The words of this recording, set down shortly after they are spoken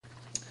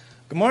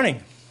Good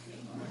morning.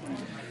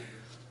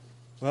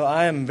 Well,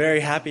 I am very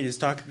happy to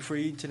talk before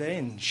you today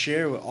and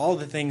share all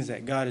the things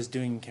that God is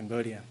doing in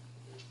Cambodia.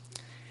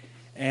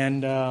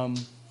 And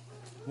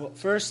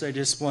first, I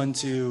just want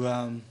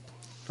to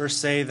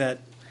first say that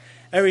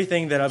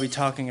everything that I'll be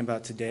talking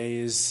about today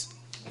is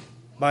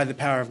by the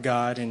power of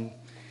God and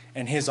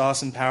His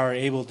awesome power,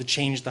 able to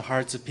change the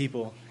hearts of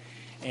people.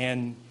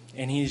 And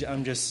He's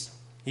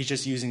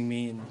just using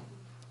me, and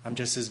I'm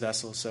just His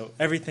vessel. So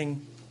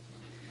everything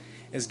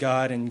is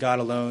God and God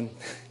alone.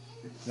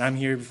 And I'm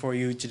here before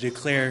you to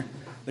declare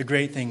the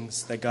great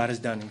things that God has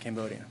done in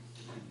Cambodia.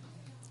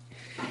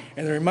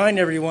 And to remind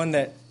everyone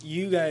that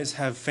you guys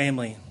have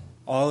family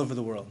all over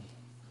the world.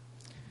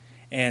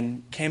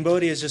 And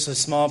Cambodia is just a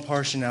small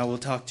portion I will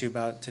talk to you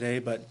about today,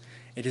 but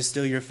it is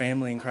still your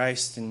family in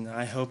Christ, and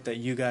I hope that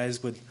you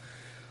guys would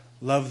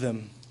love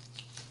them.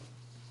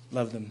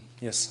 Love them.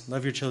 Yes,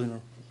 love your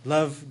children.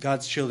 Love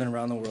God's children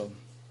around the world.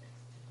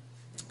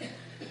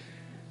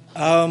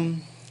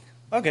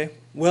 Okay,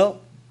 well,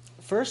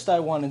 first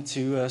I wanted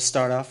to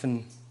start off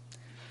and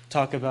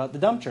talk about the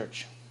Dump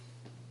Church.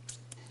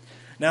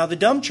 Now, the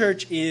Dump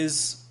Church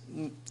is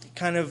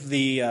kind of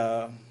the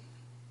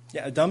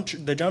Dump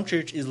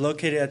Church is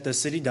located at the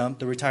city dump,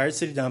 the retired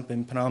city dump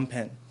in Phnom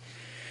Penh,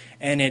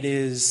 and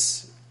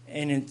it's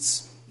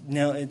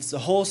the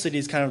whole city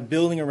is kind of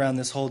building around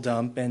this whole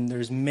dump, and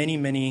there's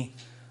many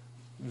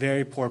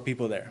very poor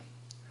people there.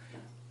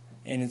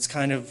 And it's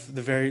kind of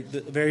the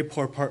very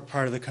poor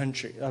part of the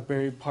country, a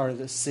very part of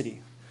the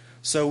city.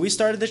 So we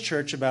started this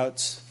church about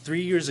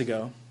 3 years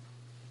ago,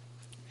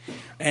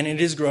 and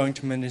it is growing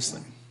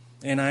tremendously.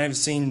 And I have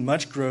seen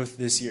much growth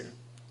this year.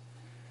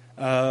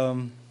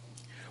 One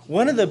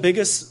of the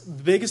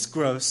biggest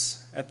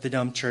growths at the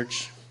Dump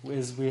Church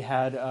is we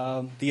had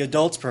the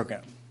adults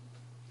program.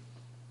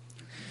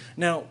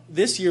 Now,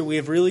 this year we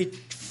have really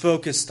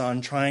focused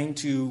on trying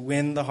to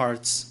win the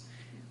hearts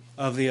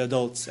of the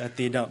adults at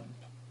the dump.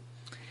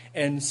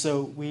 And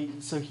so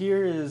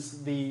here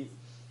is the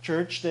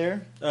church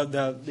there,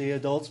 the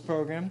adults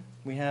program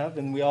we have,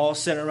 and we all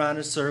sit around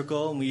a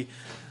circle and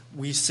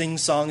we sing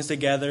songs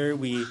together.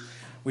 We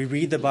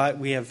read the Bible.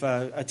 We have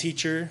a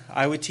teacher.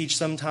 I would teach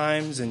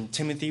sometimes, and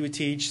Timothy would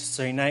teach.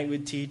 Sari Knight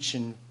would teach,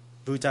 and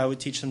Buta would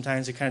teach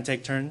sometimes. We kind of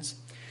take turns,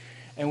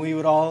 and we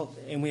would all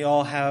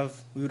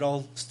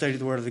study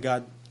the Word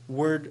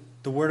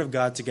of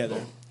God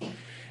together,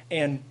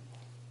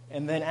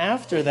 And then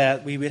after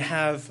that, we would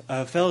have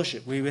a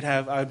fellowship. I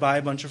would buy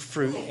a bunch of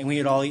fruit, and we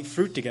would all eat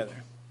fruit together.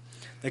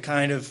 To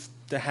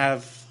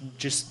have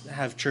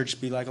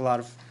church be like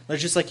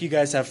just like you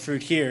guys have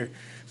food here,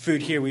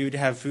 we would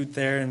have food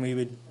there, and we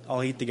would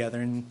all eat together,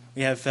 and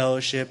we have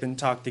fellowship and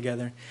talk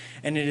together.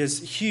 And it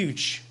is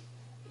huge.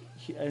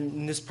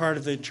 And this part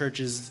of the church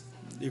is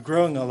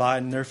growing a lot,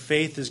 and their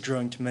faith is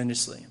growing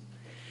tremendously.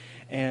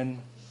 And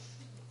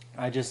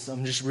I'm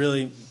just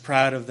really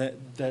proud of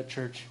that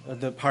church,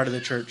 the part of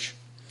the church.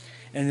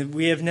 And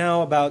we have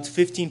now about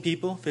 15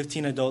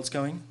 adults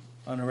going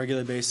on a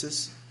regular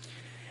basis.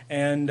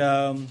 And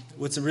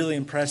what's really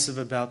impressive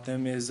about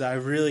them is I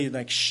really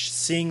like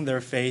seeing their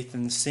faith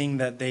and seeing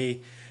that they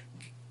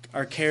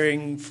are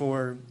caring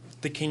for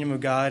the kingdom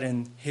of God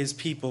and His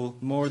people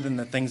more than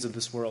the things of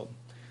this world,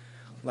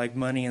 like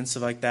money and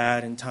stuff like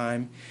that and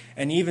time.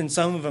 And even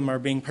some of them are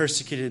being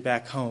persecuted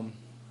back home.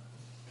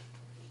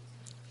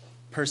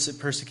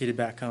 Persecuted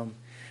back home.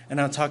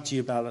 And I'll talk to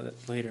you about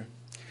it later.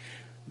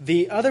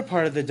 The other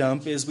part of the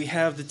dump is we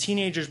have the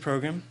teenagers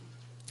program.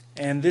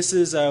 And this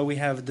is, we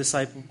have a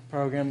disciple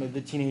program of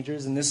the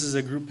teenagers, and this is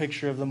a group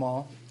picture of them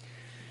all.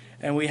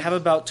 And we have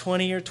about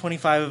 20 or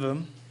 25 of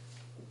them.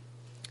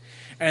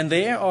 And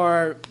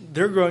they're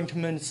growing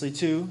tremendously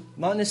too,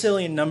 not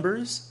necessarily in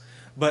numbers,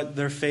 but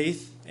their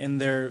faith and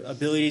their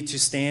ability to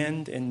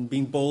stand and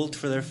being bold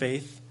for their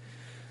faith.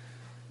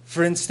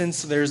 For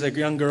instance, there's a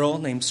young girl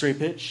named Sri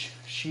Pitch.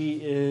 She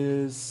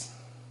is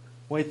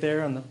right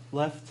there on the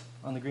left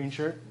on the green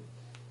shirt.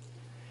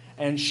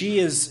 And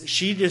just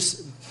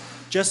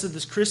at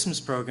this Christmas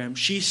program,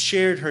 she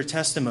shared her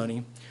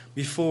testimony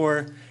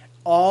before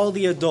all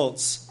the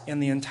adults in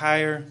the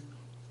entire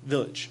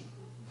village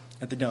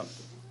at the dump.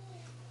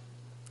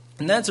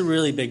 And that's a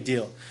really big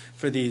deal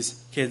for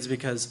these kids,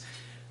 because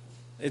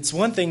it's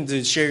one thing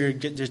to share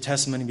your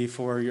testimony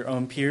before your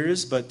own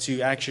peers, but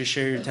to actually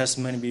share your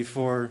testimony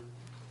before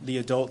the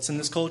adults in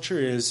this culture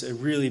is a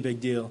really big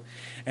deal.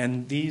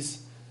 And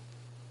these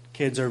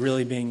kids are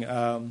really being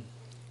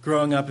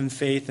growing up in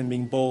faith and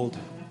being bold.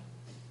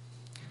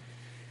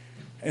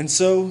 And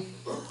so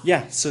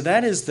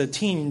that is the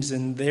teens,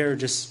 and they're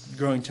just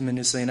growing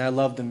tremendously, and I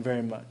love them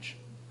very much.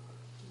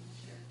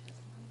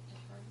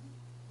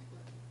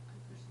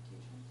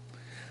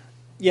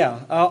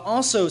 Yeah.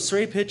 Also,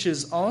 Sari Pitch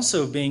is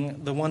also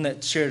being the one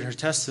that shared her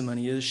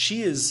testimony.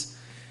 She is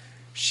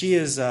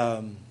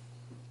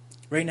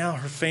right now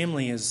her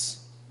family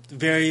is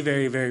very,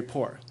 very, very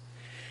poor,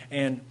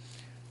 and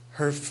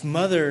her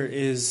mother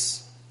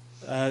is,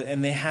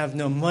 and they have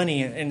no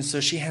money, and so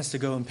she has to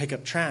go and pick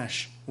up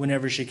trash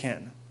whenever she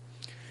can.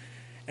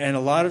 And a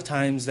lot of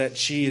times that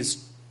she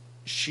is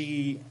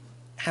she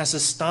has to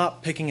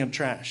stop picking up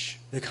trash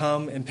to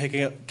come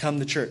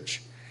to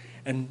church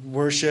and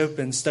worship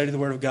and study the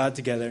Word of God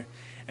together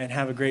and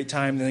have a great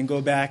time, and then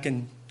go back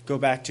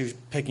to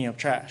picking up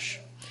trash.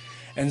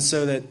 And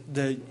so that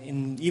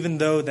even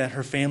though that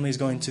her family is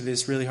going through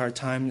this really hard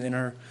time, and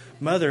her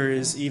mother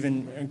is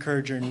even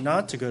encouraging her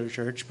not to go to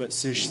church,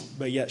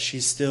 but yet she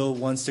still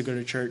wants to go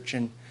to church,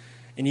 and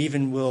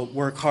even will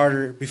work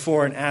harder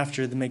before and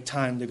after to make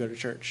time to go to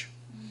church.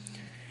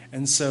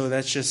 And so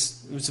it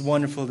was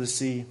wonderful to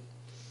see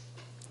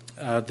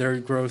their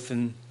growth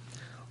in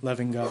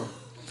loving God.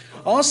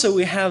 Also,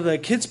 we have the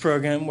kids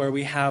program where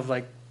we have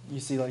you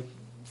see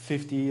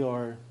 50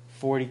 or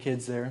 40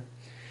 kids there,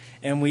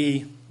 and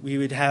we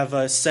would have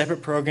a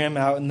separate program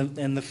out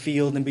in the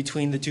field in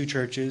between the two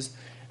churches,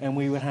 and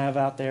we would have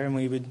out there, and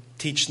we would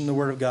teach them the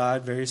Word of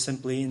God very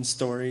simply in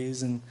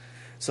stories and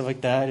stuff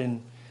like that,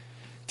 and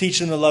teach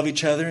them to love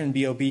each other and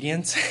be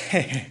obedient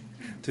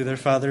to their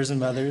fathers and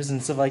mothers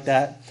and stuff like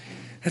that.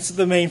 That's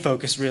the main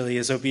focus, really,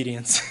 is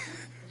obedience.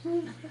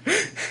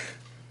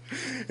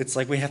 It's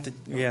like we have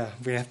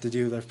to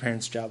do their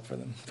parents' job for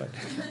them.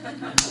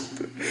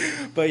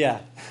 But yeah,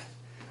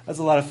 that's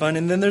a lot of fun.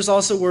 And then there's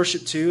also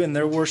worship too, and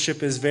their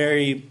worship is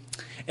very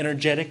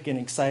energetic and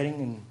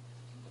exciting,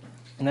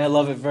 and I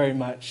love it very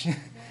much.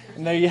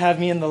 And there you have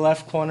me in the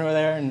left corner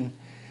there, and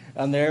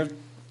I'm there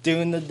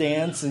doing the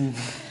dance, and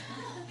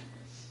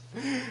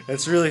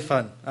it's really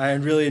fun. I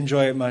really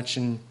enjoy it much,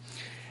 and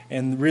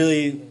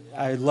really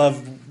I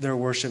love their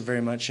worship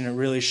very much, and it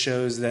really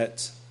shows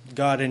that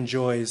God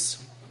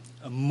enjoys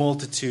a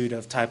multitude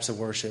of types of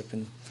worship.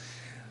 And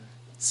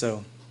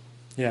so,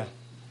 yeah.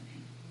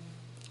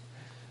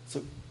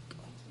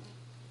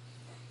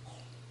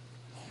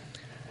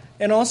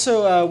 And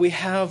also we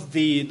have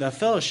the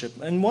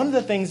fellowship. And one of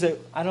the things that,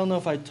 I don't know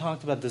if I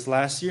talked about this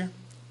last year,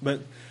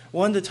 but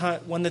one of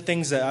the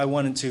things that I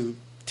wanted to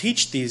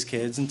teach these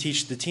kids and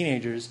teach the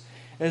teenagers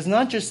is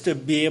not just to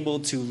be able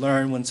to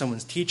learn when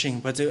someone's teaching,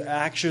 but to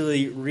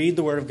actually read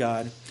the Word of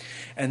God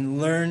and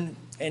learn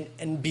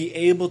and be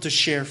able to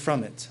share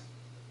from it.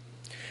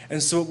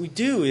 And so what we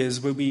do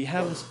is we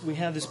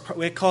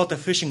call it the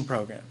fishing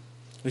program.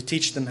 We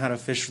teach them how to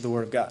fish for the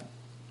Word of God.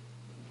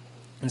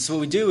 And so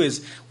what we do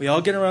is we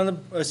all get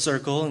around a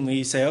circle and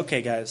we say,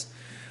 okay, guys,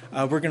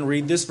 we're going to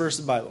read this verse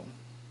of the Bible,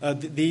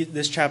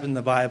 this chapter in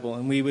the Bible,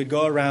 and we would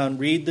go around,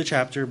 read the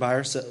chapter,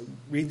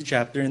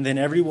 and then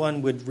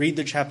everyone would read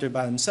the chapter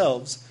by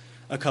themselves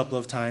a couple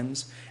of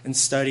times and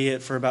study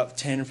it for about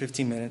 10 or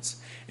 15 minutes.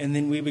 And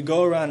then we would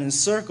go around in a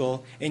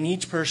circle, and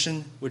each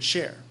person would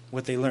share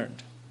what they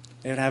learned.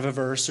 They would have a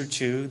verse or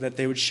two that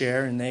they would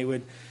share, and they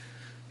would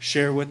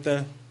share what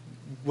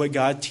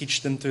God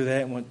teach them through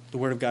that and what the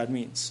Word of God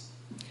means.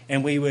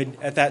 And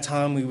at that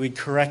time, we would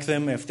correct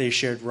them if they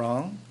shared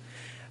wrong,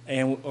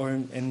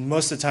 and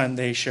most of the time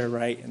they share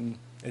right. And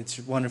it's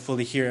wonderful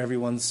to hear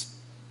everyone's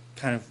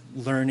kind of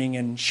learning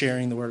and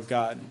sharing the Word of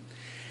God.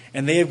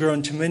 And they have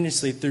grown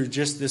tremendously through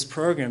just this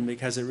program,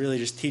 because it really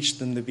just teaches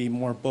them to be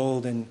more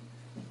bold in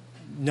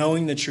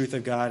knowing the truth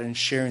of God and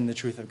sharing the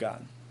truth of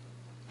God.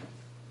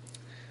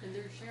 And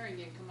they're sharing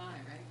in Kamai,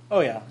 right? Oh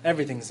yeah,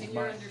 everything's in Kamai. And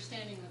you're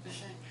understanding what they're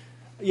saying.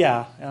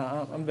 Yeah,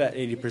 I'm about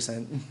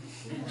 80%.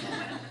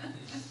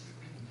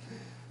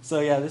 So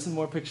yeah, this is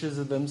more pictures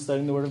of them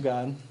studying the Word of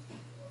God.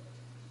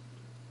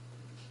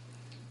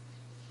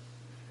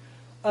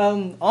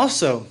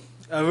 Also,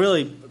 a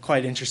really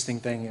quite interesting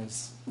thing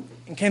is,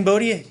 in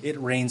Cambodia, it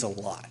rains a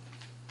lot.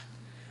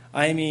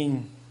 I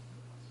mean,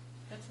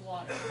 that's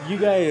water. You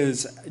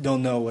guys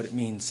don't know what it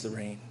means to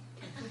rain.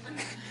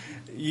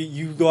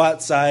 You go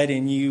outside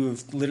and you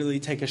literally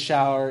take a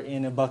shower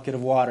in a bucket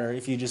of water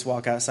if you just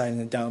walk outside in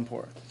the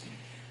downpour.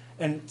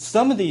 And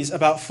some of these,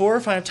 about 4 or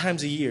 5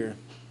 times a year,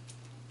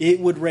 it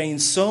would rain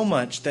so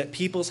much that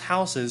people's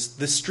houses,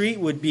 the street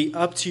would be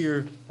up to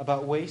your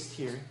about waist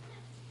here.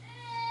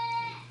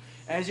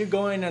 As you're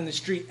going on the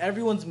street,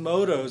 everyone's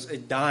motos are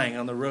dying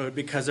on the road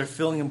because they're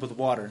filling them with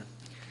water.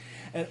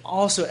 And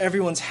also,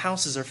 everyone's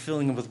houses are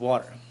filling them with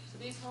water. So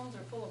these homes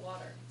are full of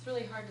water. It's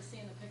really hard to see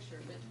in the picture,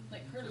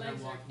 but her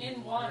legs are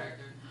in water.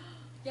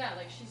 Yeah,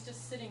 she's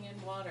just sitting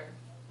in water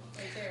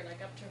right there,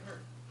 up to her.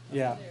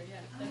 Yeah. There, yeah,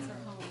 that's her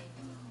home.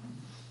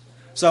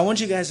 So I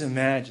want you guys to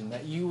imagine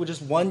that you would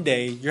just one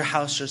day, your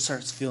house just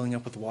starts filling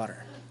up with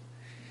water.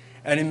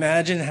 And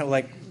imagine how,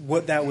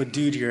 what that would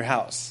do to your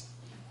house.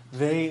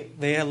 They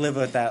live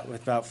with that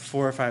about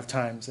 4 or 5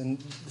 times,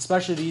 and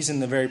especially these in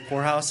the very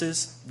poor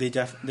houses,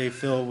 they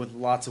fill with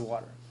lots of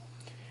water,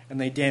 and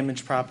they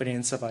damage property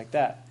and stuff like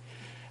that.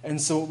 And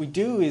so what we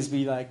do is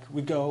we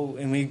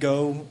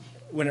go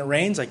when it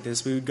rains like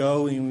this. We would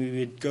go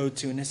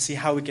to and see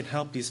how we can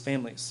help these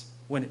families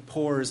when it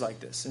pours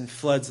like this and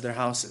floods their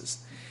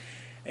houses.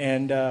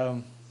 And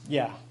and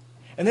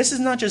this is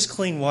not just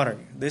clean water.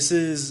 This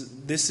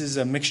is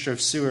a mixture of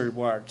sewer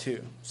water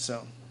too.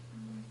 So.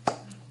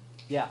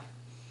 Yeah.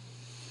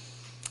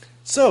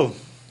 So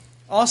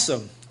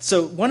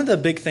one of the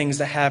big things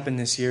that happened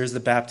this year is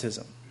the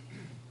baptism.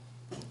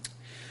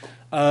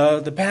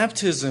 The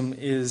baptism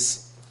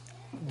is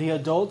the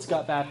adults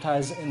got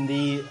baptized, and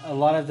a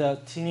lot of the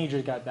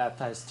teenagers got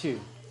baptized too.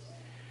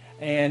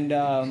 And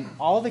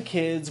all the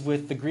kids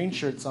with the green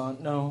shirts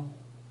on,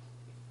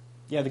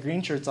 the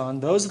green shirts on,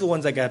 those are the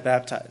ones that got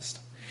baptized.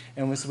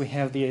 And so we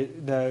have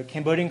the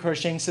Cambodian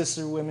crocheting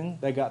sister women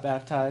that got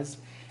baptized,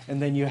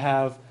 and then you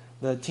have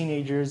the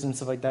teenagers and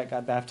stuff like that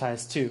got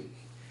baptized too.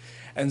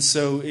 And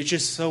so it's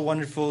just so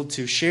wonderful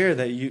to share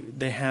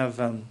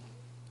that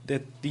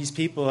that these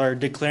people are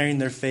declaring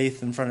their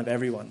faith in front of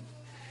everyone,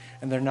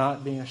 and they're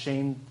not being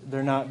ashamed.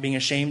 They're not being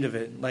ashamed of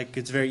it, like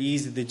it's very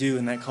easy to do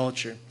in that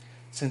culture,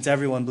 since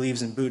everyone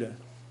believes in Buddha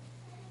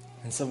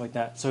and stuff like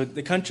that. So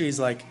the country is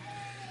like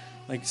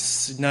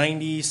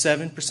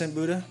 97%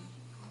 Buddha,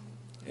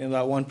 and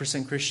about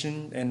 1%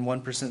 Christian, and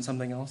 1%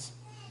 something else.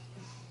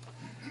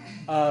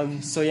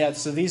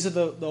 So these are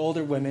the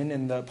older women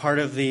and the part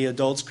of the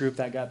adults group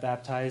that got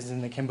baptized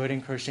in the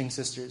Cambodian Crocheting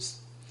Sisters.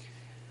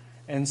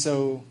 And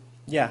so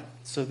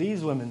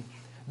these women,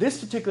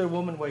 this particular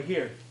woman right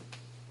here,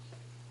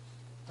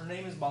 her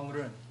name is Bang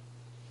Run.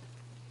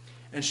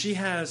 And she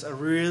has an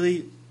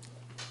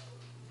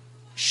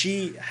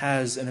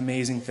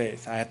amazing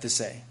faith, I have to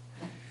say.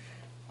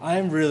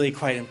 I'm really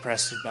quite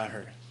impressed about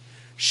her.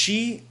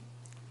 She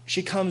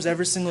comes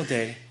every single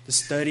day to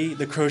study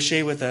the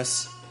crochet with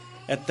us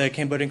at the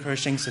Cambodian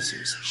Crocheting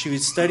Sisters. She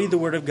would study the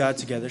Word of God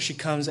together. She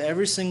comes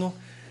every single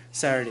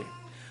Saturday.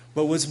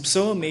 But what's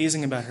so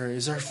amazing about her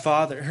is her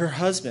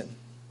husband.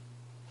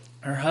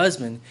 Her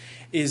husband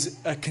is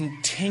a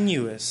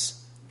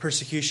continuous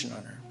persecution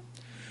on her.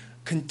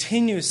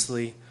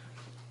 Continuously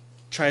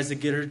tries to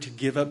get her to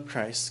give up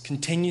Christ.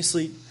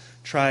 Continuously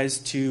tries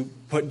to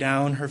put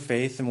down her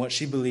faith and what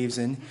she believes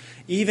in.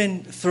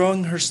 Even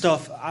throwing her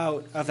stuff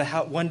out of the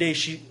house. One day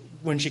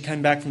when she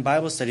came back from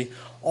Bible study,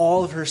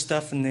 all of her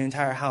stuff in the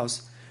entire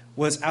house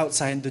was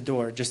outside the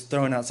door, just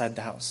thrown outside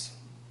the house.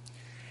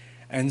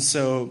 And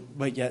so,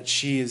 but yet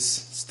she is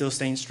still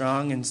staying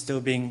strong and still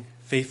being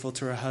faithful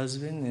to her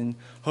husband, and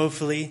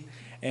hopefully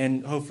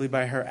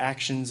by her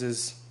actions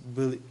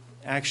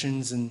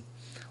and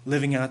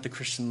living out the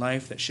Christian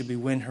life, that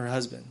should win her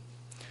husband.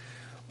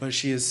 But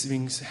she is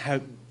being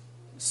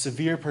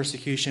severe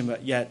persecution,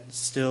 but yet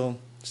still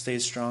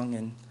stays strong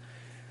and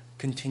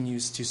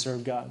continues to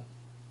serve God.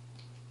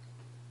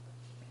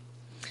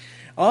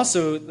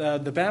 Also,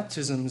 the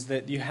baptisms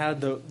that you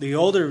had, the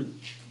older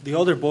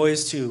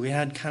boys too. We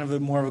had kind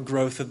of more of a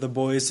growth of the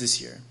boys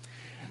this year.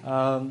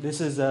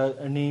 This is a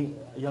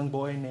young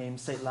boy named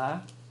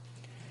Setla,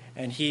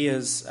 and he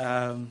is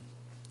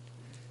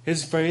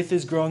his faith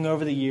is growing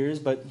over the years,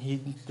 but he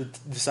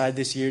decided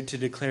this year to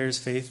declare his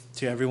faith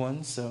to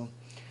everyone. So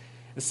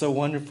it's so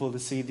wonderful to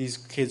see these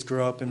kids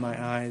grow up in my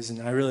eyes,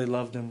 and I really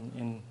loved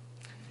them.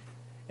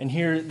 And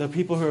here, the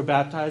people who are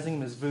baptizing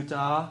them is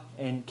Vuta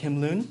and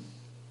Kim Loon.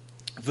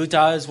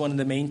 Vuta is one of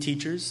the main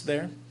teachers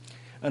there,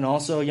 and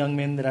also a young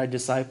man that I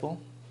disciple.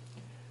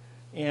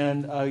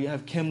 And you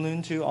have Kim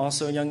Loon too,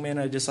 also a young man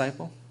I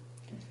disciple.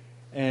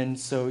 And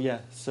so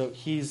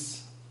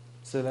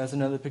that's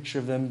another picture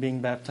of them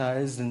being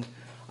baptized. And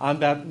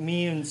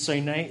me and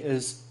Soinei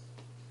is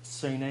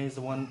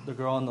the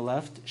girl on the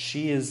left.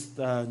 She is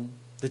the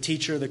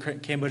teacher of the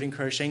Cambodian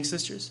Crocheting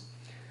Sisters.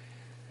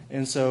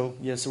 And so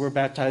we're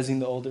baptizing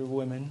the older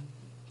women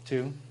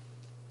too.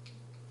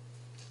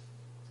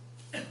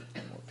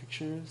 More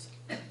pictures.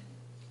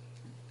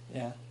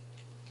 Yeah.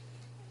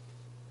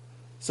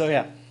 So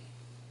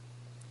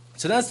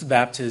that's the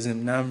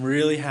baptism, and I'm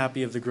really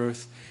happy of the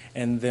growth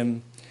and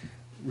them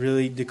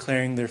really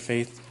declaring their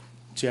faith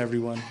to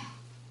everyone.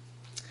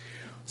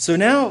 So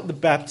now the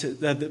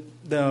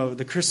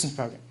Christmas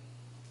program.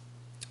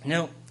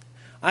 Now,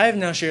 I have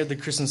now shared the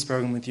Christmas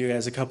program with you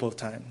guys a couple of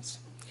times,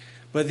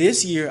 but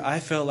this year I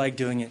felt like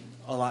doing it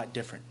a lot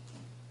different.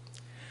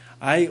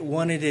 I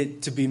wanted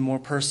it to be more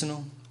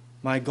personal.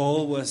 My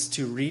goal was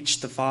to reach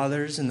the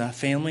fathers and the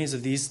families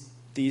of these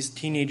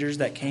teenagers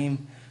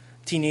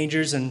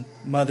and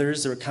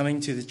mothers that were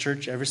coming to the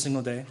church every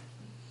single day.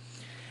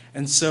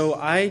 And so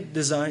I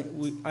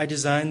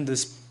designed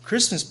this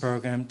Christmas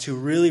program to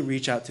really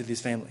reach out to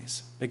these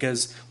families,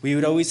 because we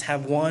would always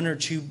have one or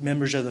two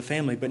members of the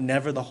family, but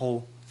never the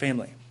whole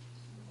family.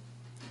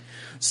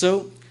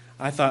 So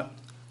I thought,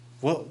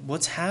 well,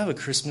 let's have a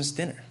Christmas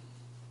dinner.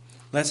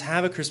 Let's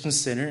have a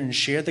Christmas dinner and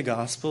share the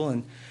gospel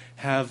and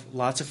have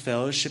lots of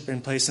fellowship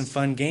and play some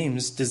fun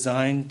games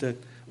designed to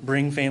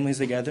bring families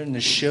together and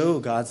to show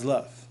God's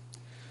love.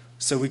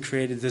 So we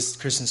created this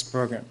Christmas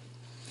program.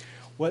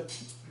 So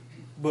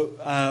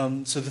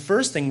the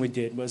first thing we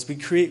did was we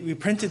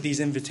printed these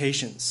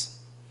invitations,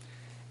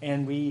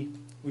 and we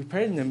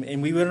printed them,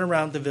 and we went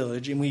around the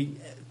village, and we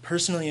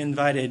personally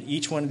invited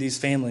each one of these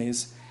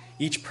families,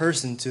 each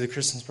person, to the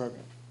Christmas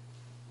program.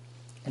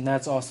 And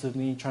that's also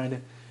me trying to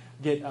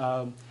get.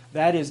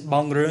 That is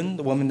Bang Run,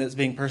 the woman that's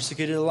being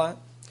persecuted a lot.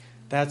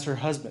 That's her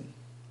husband.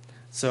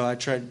 So I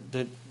tried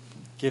to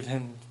give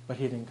him, but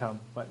he didn't come.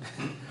 But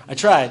I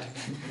tried.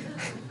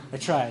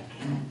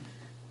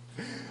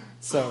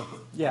 So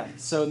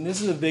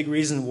this is a big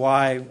reason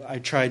why I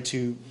tried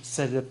to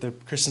set up the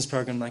Christmas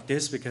program like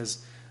this,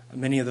 because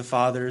many of the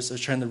fathers. I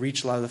was trying to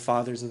reach a lot of the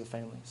fathers of the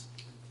families.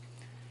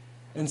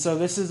 And so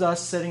this is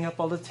us setting up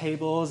all the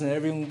tables and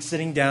everyone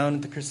sitting down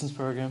at the Christmas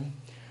program.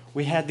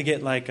 We had to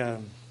get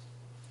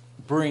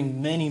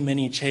bring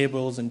many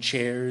tables and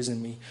chairs,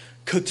 and we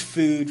cooked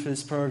food for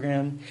this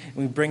program, and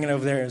we bring it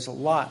over there. It's a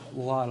lot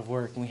of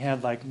work, and we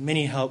had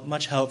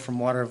much help from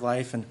Water of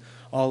Life and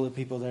all the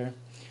people there.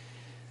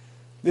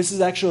 This is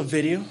actually a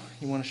video.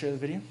 You want to share the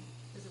video?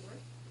 Does it work?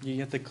 You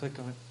have to click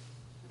on it.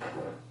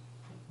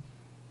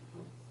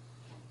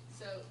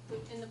 So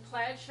in the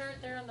plaid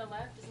shirt there on the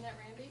left, isn't that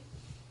Randy?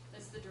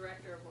 That's the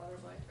director of Water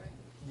of Life, right?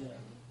 Yeah.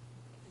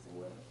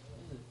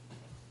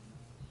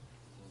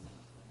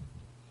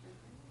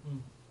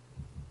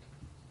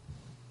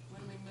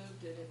 When we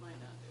moved it, it might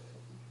not do it.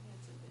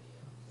 It's a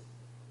video.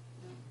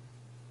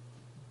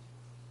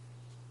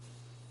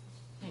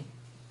 No.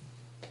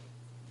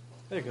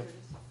 There you go. There it is.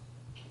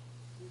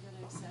 You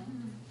got a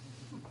sound?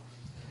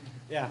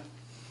 Yeah.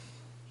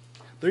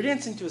 They're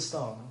dancing to a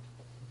song.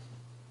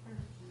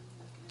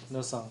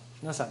 No song.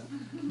 No sound.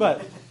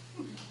 But,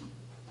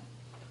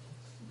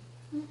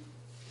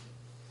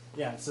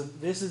 yeah, so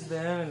this is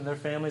them, and their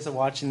families are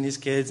watching these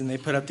kids, and they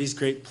put up these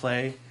great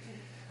play.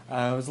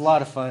 It was a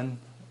lot of fun.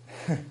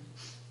 Tell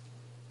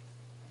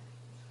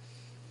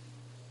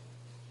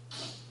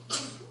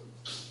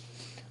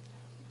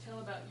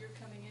about you're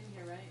coming in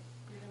here, right?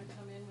 You're going to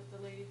come in with the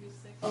lady who's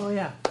sick? Oh,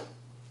 yeah.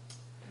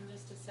 In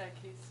just a sec,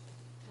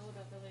 tell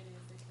about the lady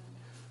as they come.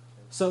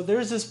 So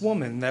there's this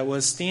woman that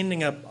was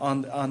standing up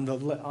on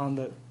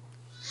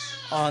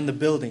the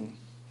building,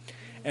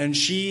 and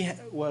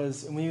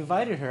we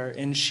invited her,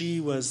 and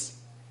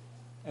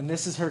and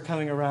this is her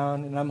coming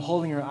around, and I'm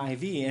holding her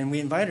IV, and we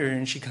invited her,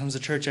 and she comes to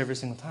church every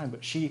single time,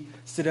 but she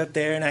stood up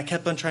there, and I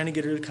kept on trying to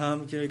get her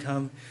to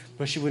come,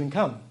 but she wouldn't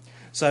come.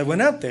 So I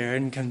went up there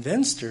and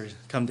convinced her to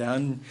come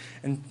down,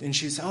 and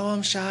she said, "Oh,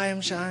 I'm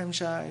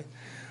shy.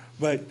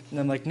 But and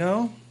I'm like,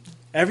 no,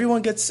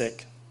 everyone gets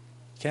sick.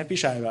 Can't be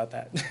shy about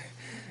that.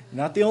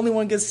 Not the only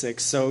one gets sick.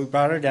 So we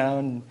brought her down,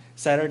 and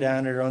sat her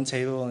down at her own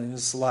table, and it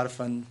was a lot of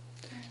fun.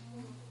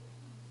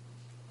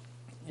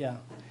 Yeah.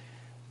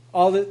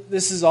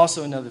 This is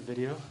also another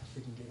video. If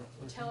we can get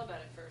it. Tell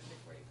about it first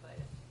before you play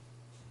it.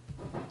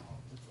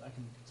 I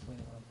can explain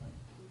it while I'm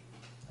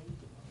playing.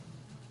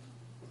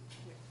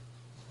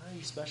 How are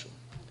you special?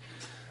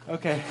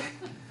 Okay.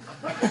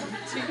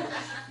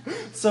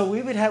 So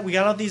we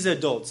got all these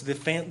adults, the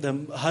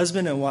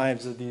husband and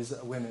wives of these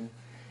women,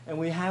 and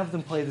we have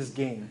them play this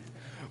game.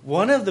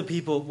 One of the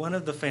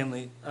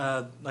family,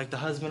 like the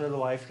husband or the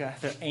wife,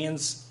 got their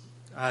hands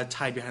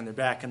tied behind their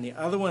back, and the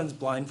other one's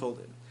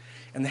blindfolded,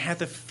 and they have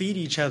to feed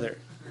each other.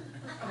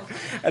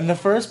 And the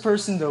first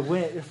person to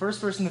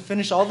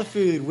finish all the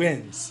food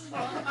wins.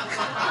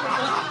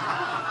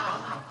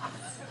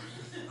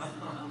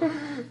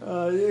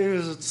 It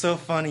was so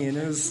funny, and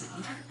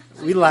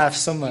we laughed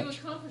so much. You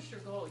accomplished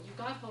your goal. You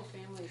got whole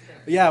families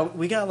there. Yeah,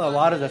 we got a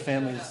lot of the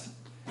families.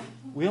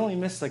 We only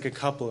missed like a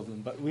couple of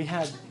them, but we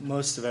had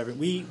most of every.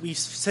 We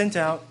sent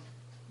out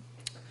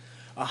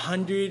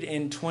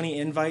 120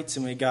 invites,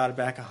 and we got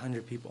back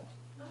 100 people.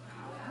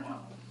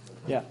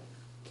 Yeah.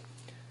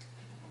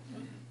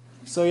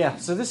 So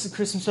this is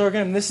Christmas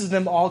program. This is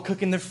them all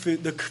cooking the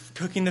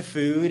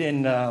food,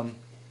 and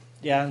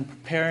and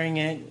preparing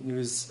it.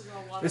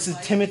 This is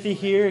Timothy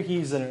here.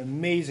 He's an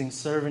amazing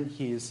servant.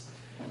 He's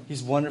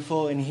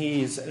wonderful, and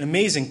he's an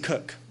amazing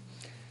cook.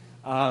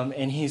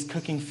 And he's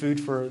cooking food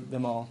for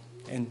them all.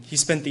 And he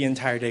spent the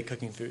entire day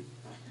cooking food.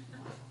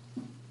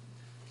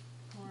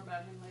 More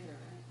about him later,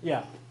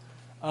 right?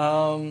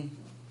 Yeah.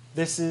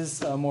 This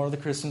is more of the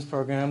Christmas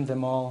program,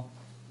 them all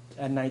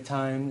at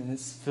nighttime, and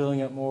it's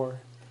filling up more.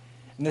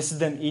 And this is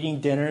them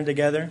eating dinner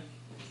together.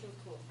 So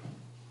cool.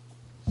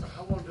 So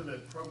how long did the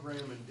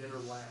program and dinner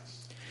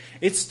last?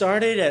 It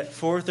started at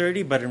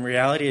 4:30, but in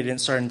reality it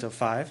didn't start until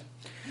 5.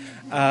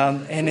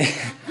 And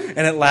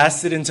it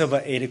lasted until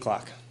about 8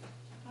 o'clock.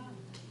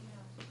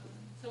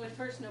 So at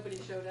first nobody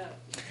showed up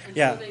until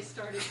Yeah. they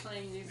started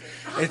playing music.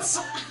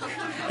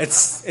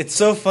 It's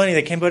so funny.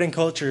 The Cambodian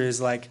culture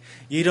is like,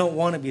 you don't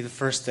want to be the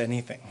first to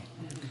anything.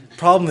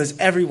 Problem is,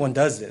 everyone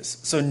does this,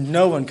 so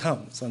no one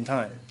comes on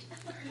time.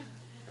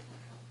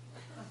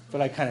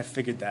 But I kind of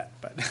figured that.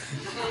 But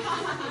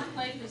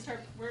They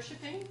start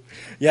worshiping?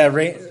 yeah,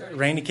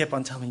 Randy kept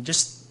on telling me,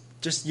 just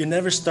you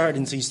never start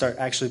until you start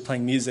actually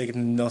playing music, and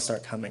then they'll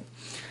start coming.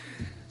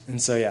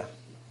 And so yeah.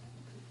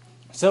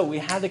 So we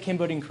had the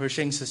Cambodian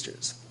Crocheting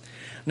Sisters.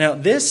 Now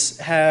this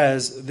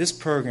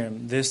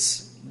program,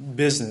 this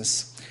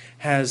business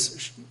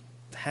has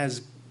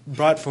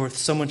brought forth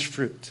so much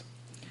fruit.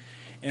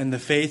 And the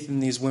faith in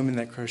these women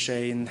that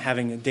crochet, and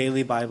having a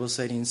daily Bible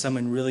study, and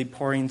someone really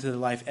pouring into their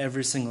life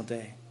every single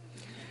day.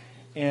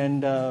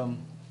 And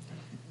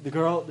this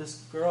girl,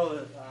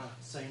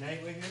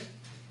 Sainai right here,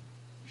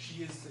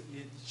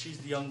 she's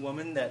the young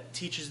woman that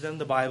teaches them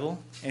the Bible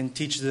and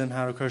teaches them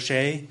how to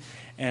crochet,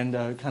 and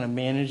kind of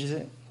manages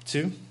it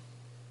too.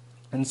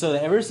 And so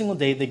every single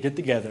day they get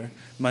together,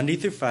 Monday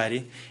through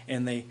Friday,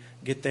 and they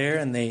get there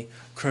and they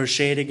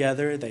crochet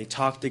together, they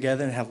talk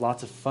together and have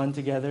lots of fun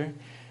together,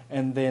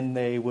 and then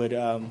they would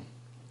have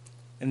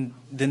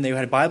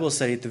Bible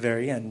study at the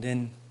very end,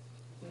 in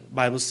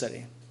Bible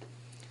study.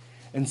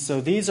 And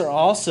so these are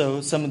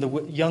also some of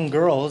the young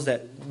girls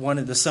that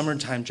wanted the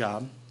summertime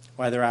job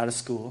while they're out of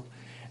school.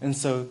 And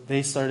so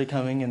they started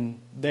coming, and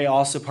they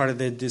also part of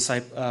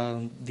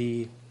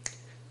the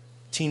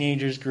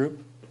teenagers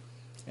group.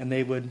 And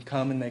they would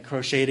come and they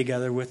crochet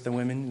together with the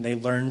women. And they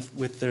learn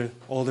with the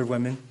older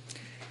women.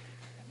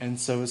 And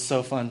so it was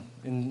so fun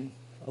and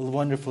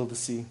wonderful to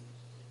see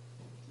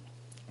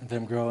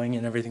them growing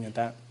and everything like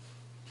that.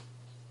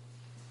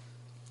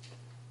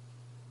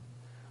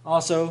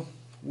 Also,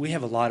 we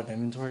have a lot of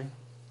inventory.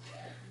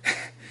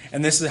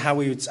 And this is how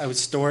I would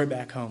store it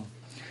back home.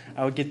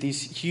 I would get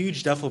these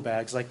huge duffel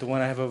bags like the one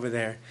I have over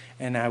there,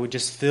 and I would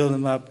just fill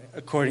them up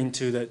according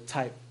to the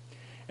type.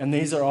 And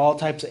these are all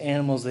types of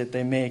animals that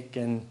they make,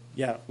 and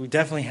yeah, we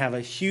definitely have a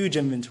huge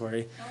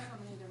inventory. Tell them how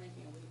many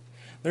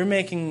they're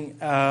making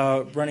a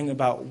week. They're running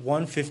about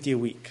 150 a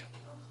week.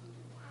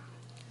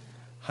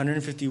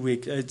 150 a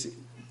week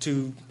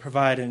to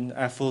provide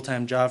a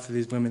full-time job for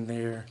these women.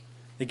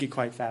 They get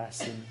quite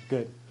fast and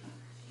good.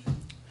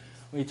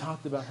 We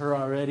talked about her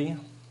already.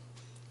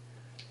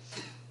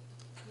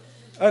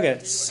 Okay. Are you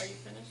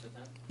finished with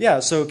that? Yeah,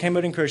 so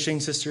Cambodian Crocheting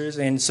Sisters.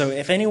 And so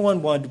if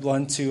anyone would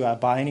want to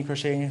buy any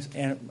crocheting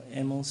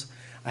animals,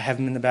 I have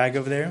them in the bag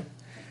over there,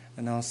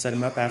 and I'll set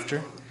them up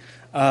after.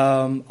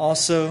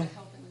 Also,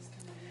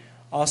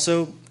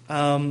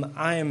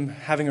 I am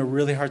having a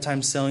really hard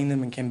time selling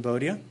them in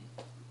Cambodia.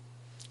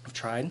 I've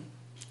tried.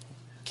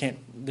 I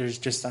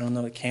don't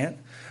know, it can't.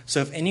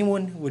 So if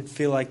anyone would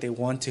feel like they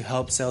want to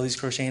help sell these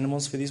crochet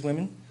animals for these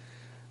women,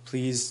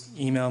 please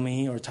email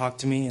me or talk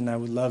to me, and I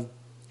would love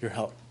your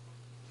help.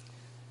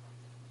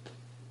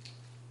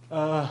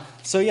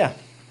 So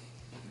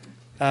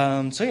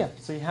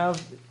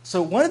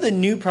one of the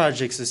new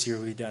projects this year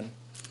we've done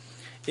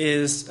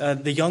is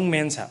the Young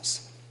Men's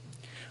House.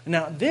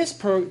 Now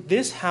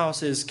this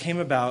house came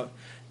about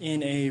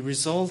in a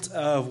result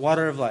of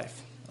Water of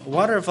Life.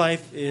 Water of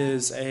Life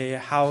is a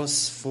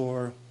house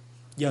for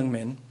young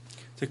men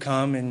to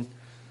come and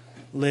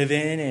live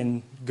in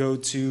and go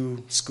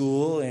to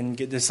school and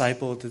get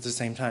discipled at the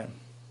same time.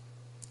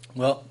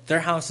 Well, their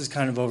house is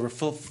kind of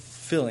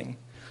overfilling,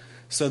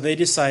 so they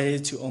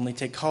decided to only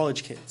take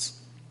college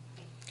kids.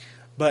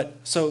 But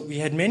so we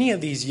had many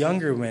of these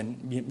younger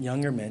men,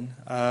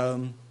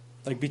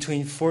 like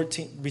between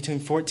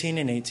 14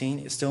 and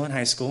 18, still in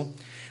high school,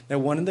 that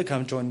wanted to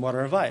come join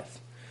Water of Life,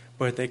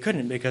 but they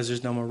couldn't because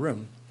there's no more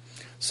room.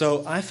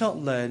 So I felt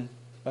led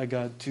by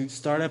God to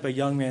start up a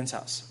Young Men's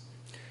House.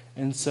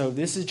 And so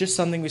this is just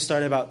something we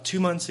started about 2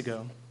 months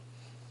ago.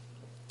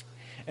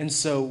 And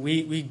so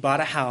we bought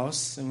a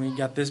house, and we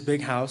got this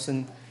big house,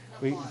 and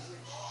we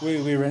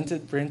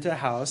rented a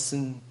house,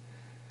 and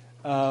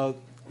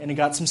it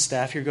got some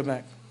staff. Here, go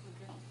back.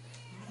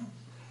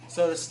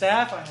 So the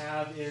staff I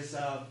have is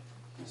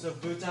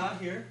Buta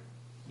here.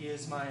 He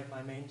is my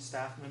main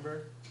staff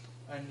member,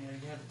 and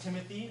you have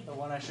Timothy, the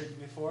one I showed you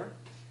before.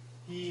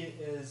 He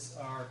is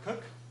our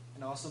cook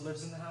and also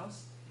lives in the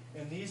house.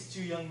 And these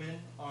two young men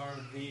are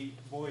the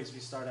boys we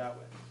start out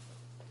with.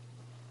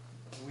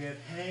 We have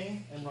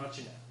Hang and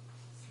Rachina.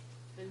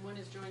 And one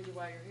has joined you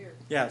while you're here.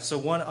 Yeah,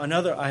 so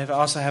I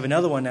also have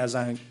another one as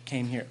I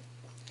came here.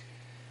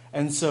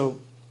 And so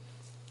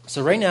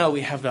right now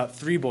we have about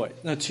three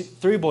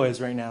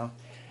boys right now.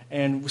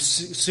 And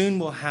soon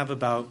we'll have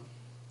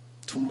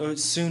we'll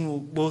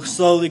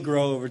slowly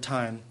grow over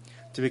time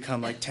to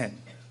become like 10.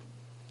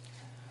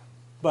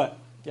 But,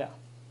 yeah.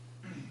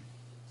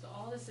 So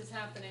all this is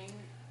happening.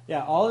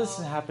 Yeah, all this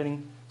is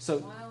happening. So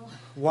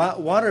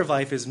While Water of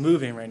Life is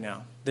moving right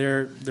now.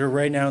 They're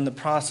right now in the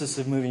process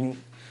of moving.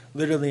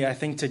 Literally, I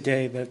think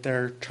today that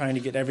they're trying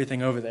to get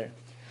everything over there.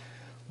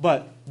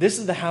 But this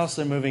is the house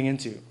they're moving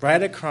into,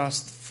 right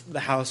across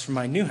the house from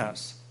my new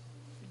house.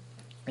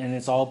 And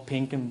it's all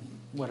pink and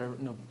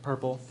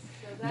purple.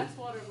 So that's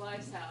Water of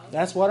Life's house.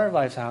 That's Water of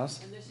Life's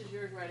house. And this is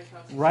yours right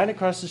across the street. Right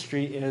across the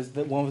street is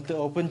the one with the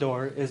open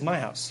door is my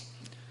house.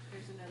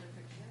 Here's another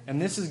picture.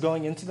 And this is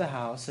going into the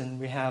house, and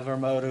we have our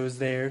mottos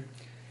there.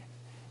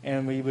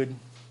 And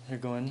here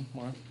going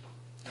more.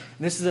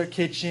 And this is our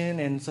kitchen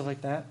and stuff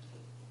like that.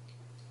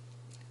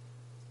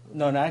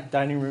 No, not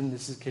dining room.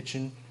 This is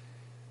kitchen.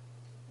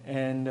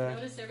 And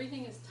Notice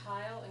everything is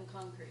tile and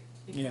concrete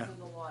because of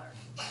the water.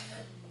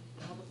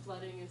 All the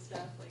flooding and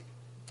stuff.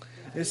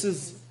 This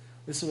is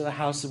where the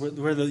house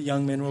where the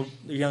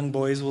young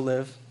boys will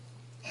live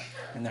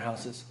in their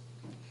houses.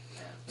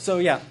 So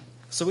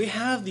we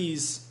have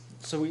these.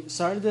 So we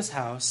started this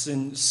house,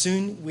 and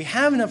soon we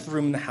have enough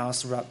room in the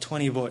house for about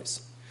 20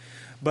 boys.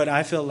 But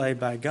I felt led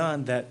by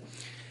God that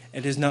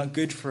it is not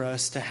good for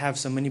us to have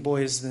so many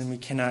boys, then we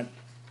cannot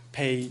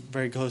pay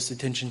very close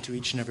attention to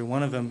each and every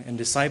one of them and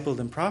disciple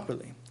them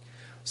properly.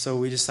 So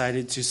we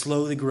decided to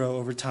slowly grow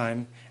over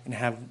time and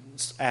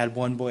add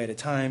one boy at a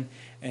time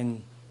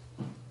and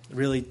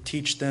really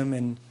teach them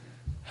and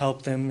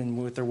help them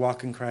and with their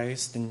walk in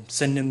Christ and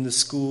send them to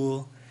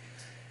school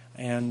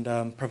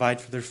and provide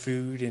for their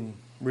food and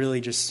really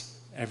just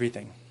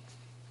everything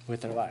with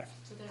their life.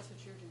 So that's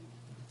what you're doing,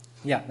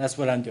 Yeah, that's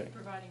what I'm doing.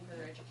 providing for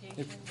their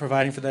education,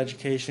 Providing for the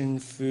education,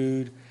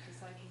 food,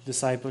 discipleship,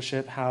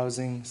 discipleship,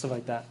 housing, stuff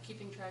like that.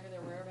 keeping track of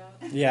their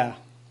whereabouts. Yeah.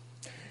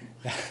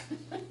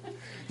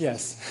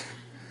 Yes.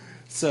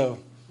 So,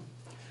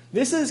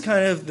 this is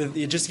kind of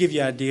just to give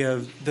you an idea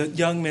of the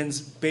young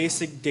men's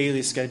basic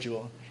daily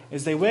schedule.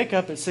 Is they wake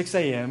up at 6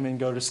 a.m. and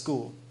go to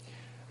school.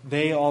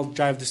 They all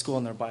drive to school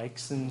on their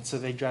bikes, and so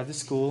they drive to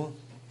school,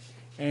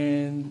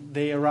 and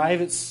they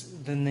arrive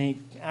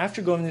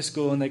after going to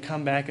school, and they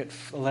come back at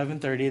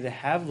 11:30. They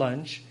have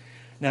lunch.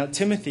 Now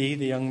Timothy,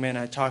 the young man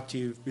I talked to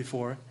you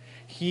before,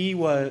 he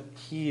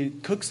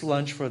cooks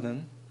lunch for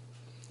them,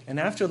 and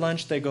after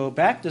lunch they go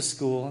back to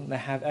school. And they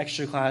have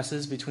extra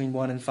classes between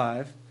 1 and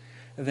 5,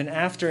 and then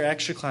after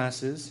extra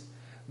classes,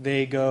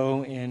 they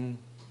go to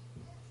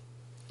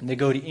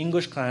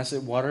English class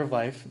at Water of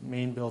Life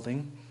main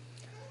building.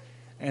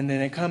 And then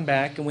they come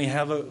back and we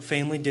have a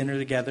family dinner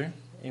together.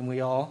 And we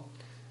have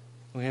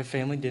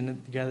family dinner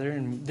together.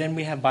 And then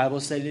we have Bible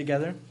study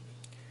together.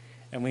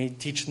 And we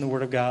teach them the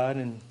Word of God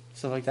and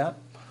stuff like that.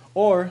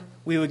 Or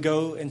we would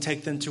go and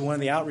take them to one of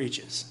the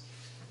outreaches.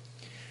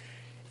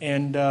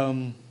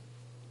 And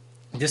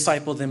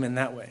disciple them in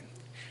that way.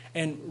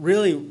 And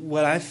really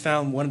what I've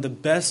found one of the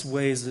best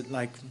ways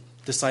that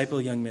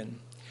disciple young men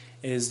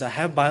is to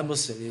have Bible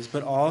studies,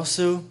 but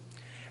also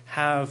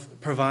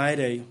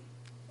provide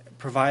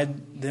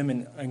them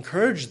and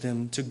encourage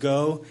them to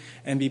go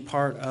and be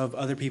part of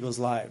other people's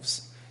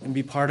lives and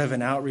be part of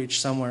an outreach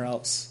somewhere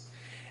else.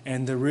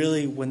 And they're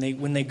really when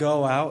they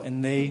go out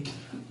and they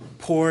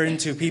pour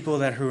into people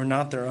who are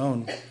not their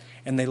own,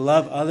 and they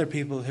love other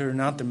people who are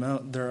not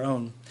their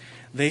own,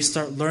 they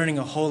start learning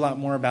a whole lot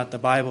more about the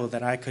Bible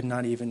that I could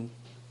not even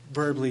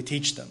verbally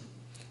teach them.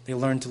 They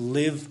learn to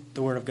live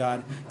the Word of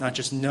God, not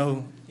just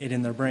know it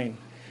in their brain.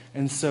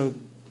 And so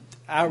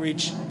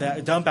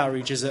that dump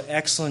outreach is an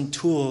excellent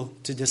tool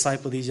to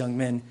disciple these young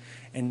men,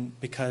 and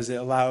because it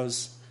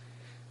allows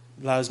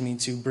me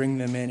to bring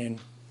them in and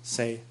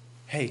say,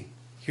 hey,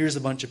 here's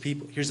a bunch of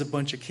people, here's a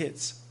bunch of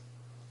kids.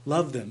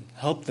 Love them,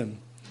 help them,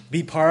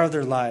 be part of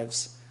their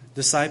lives,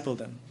 disciple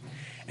them.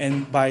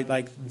 And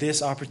by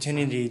this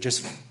opportunity,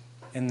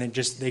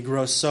 they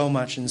grow so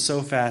much and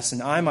so fast.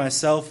 And I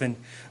myself and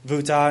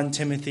Vuta and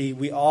Timothy,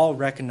 we all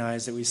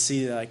recognize that we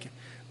see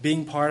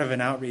being part of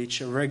an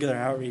outreach, a regular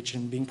outreach,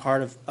 and being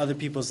part of other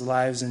people's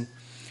lives, and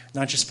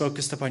not just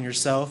focused upon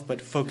yourself,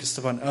 but focused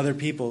upon other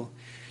people,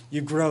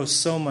 you grow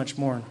so much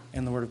more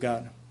in the Word of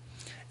God,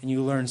 and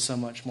you learn so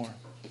much more.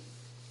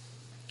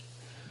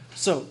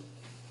 So,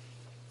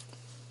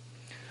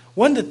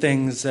 one of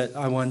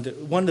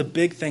the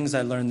big things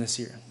I learned this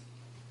year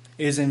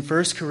is in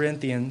 1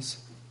 Corinthians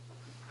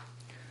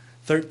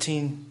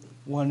 13,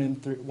 1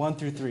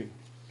 through 3.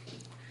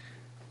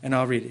 And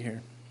I'll read it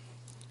here.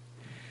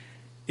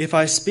 If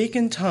I speak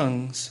in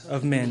tongues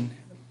of men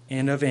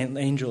and of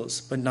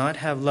angels, but not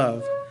have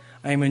love,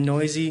 I am a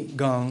noisy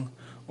gong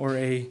or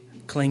a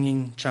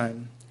clanging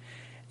chime.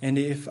 And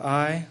if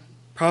I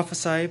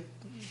prophesy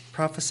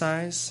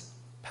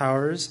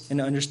powers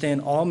and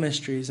understand all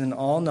mysteries and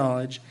all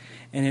knowledge,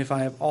 and if I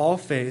have all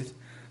faith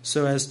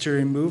so as to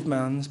remove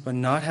mountains, but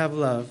not have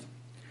love,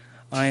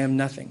 I am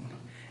nothing.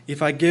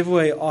 If I give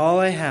away all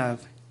I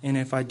have, and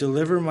if I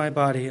deliver my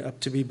body up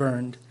to be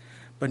burned,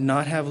 but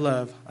not have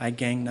love, I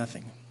gain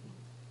nothing.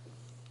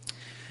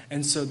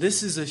 And so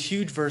this is a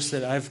huge verse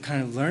that I've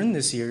kind of learned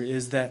this year,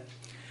 is that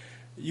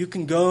you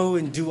can go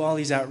and do all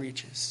these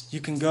outreaches. You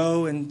can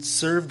go and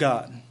serve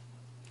God.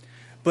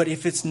 But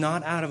if it's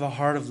not out of a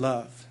heart of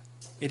love,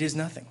 it is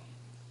nothing.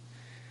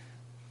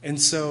 And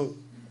so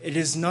it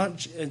is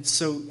not,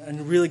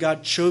 and really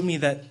God showed me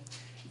that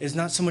it's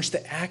not so much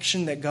the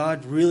action that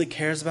God really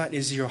cares about,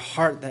 is your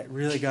heart that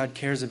really God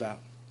cares about.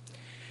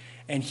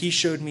 And He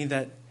showed me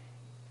that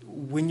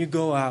when you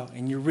go out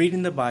and you're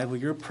reading the Bible,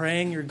 you're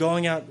praying, you're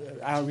going out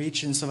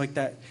outreach and stuff like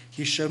that,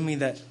 He showed me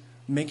that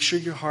make sure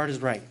your heart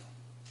is right.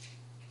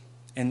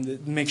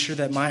 And make sure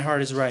that my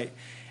heart is right.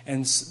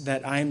 And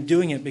that I'm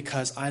doing it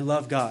because I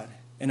love God.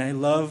 And I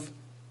love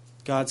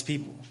God's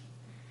people.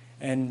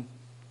 And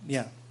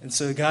yeah, and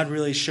so God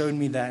really showed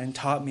me that and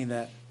taught me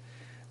that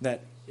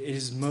it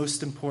is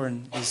most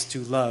important is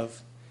to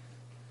love.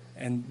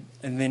 And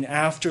then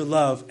after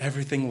love,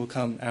 everything will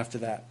come after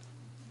that.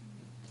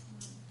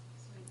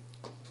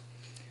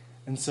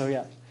 And so,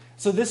 yeah.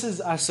 So this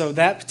is, so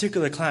that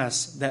particular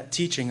class, that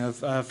teaching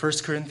of 1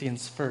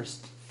 Corinthians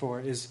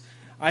 4 is,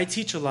 I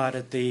teach a lot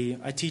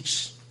I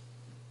teach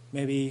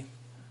maybe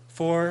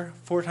four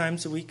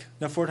times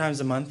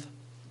a month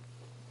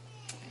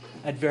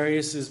at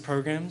various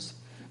programs.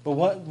 But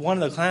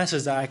one of the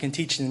classes that I can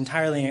teach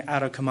entirely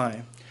out of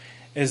Kamai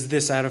is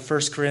this out of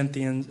 1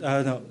 Corinthians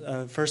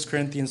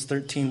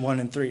 13,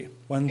 1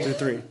 through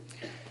 3.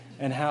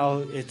 And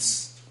how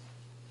it's,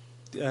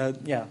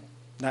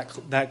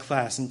 that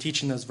class and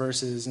teaching those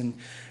verses. And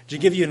to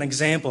give you an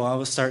example, I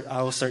will start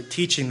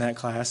teaching that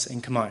class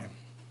in Kamai.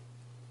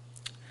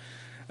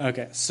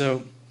 Okay,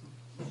 so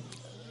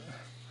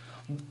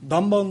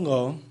ដំបង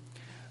ង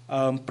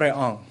ព្រះ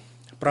អង្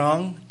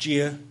គជា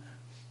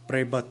ព្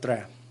រះបត្រា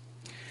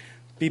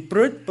ពីព្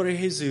រឹត្តព្រះ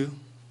យេស៊ូវ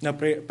នៅ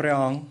ព្រះ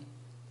អង្គ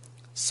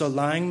ស្រ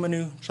ឡាញ់ម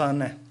នុស្សច្រើន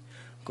ណាស់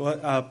គាត់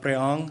ព្រះ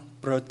អង្គ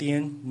ប្រទាន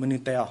មនុ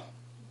ស្សទាំងអស់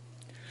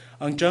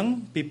អញ្ចឹង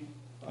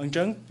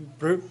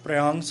ព្រឹត្តព្រះ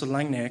អង្គស្រ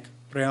ឡាញ់អ្នក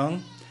ព្រះអង្គ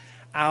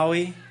ឲ្យ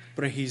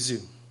ព្រះយេស៊ូ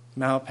វ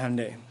មកផែន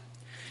ដី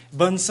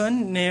បន្សិន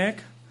អ្នក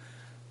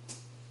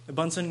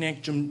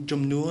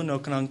ជំនួសនៅ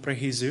ក្នុងព្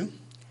រះយេស៊ូវ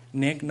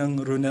អ្នកនឹង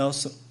រស់នៅ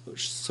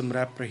សម្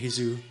រាប់ព្រះយេ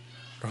ស៊ូវ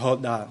រហូត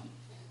ដល់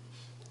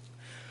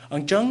អ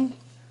ញ្ចឹង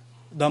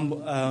ដំ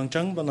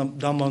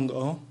បង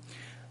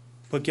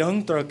ពួកយើង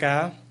ត្រូវកា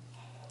រ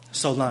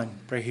ស្រឡាញ់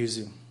ព្រះយេ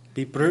ស៊ូវ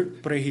ពីព្រឹត្ត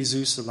ព្រះយេស៊ូ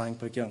វស្រឡាញ់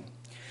ពួកយើង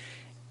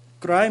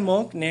ក្រោយម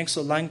កអ្នកស្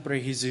រឡាញ់ព្រះ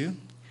យេស៊ូវ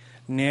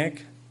អ្នក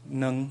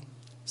នឹង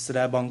ស្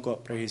ដាប់បង្គា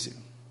ប់ព្រះយេស៊ូវ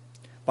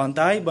ប៉ុន្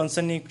តែបើ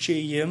សិនអ្នកព្យា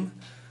យាម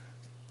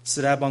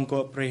ស្ដាប់បង្គា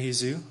ប់ព្រះយេ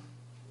ស៊ូវ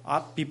អ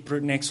ត់ពីព្រឹ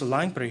ត្តអ្នកស្រ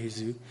ឡាញ់ព្រះយេ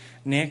ស៊ូវ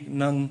អ្នក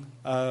នឹង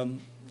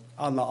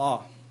អត់ល្អ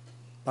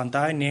ប៉ុន្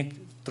តែអ្នក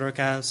ត្រូវ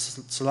ការ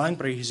ស្រឡាញ់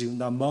ព្រះយេស៊ូវ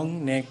ដើម្បី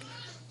អ្នក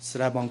ស្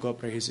ដាប់បង្គាប់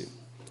ព្រះយេស៊ូវ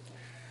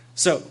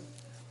So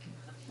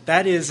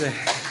that is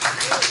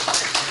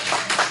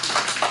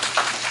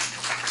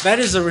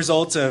a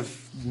result of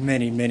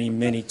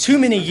too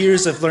many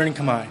years of learning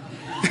Khmer.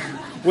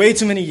 Way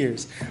too many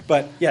years.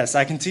 But yes,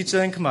 I can teach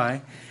that in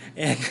Khmer.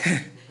 And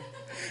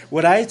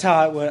what I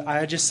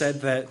just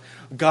said that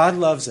God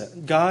loves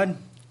it. God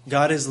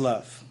is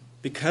love.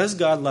 Because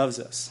God loves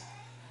us,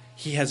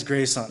 He has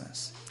grace on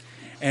us.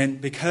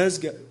 And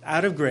because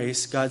out of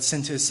grace, God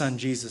sent His Son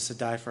Jesus to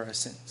die for our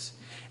sins.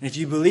 And if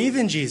you believe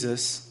in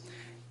Jesus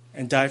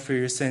and die for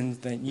your sins,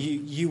 then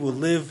you will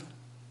live,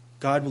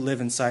 God will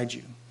live inside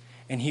you.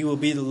 And He will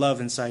be the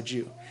love inside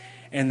you.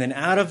 And then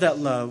out of that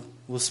love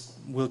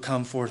will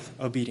come forth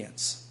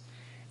obedience.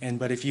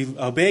 But if you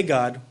obey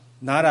God,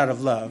 not out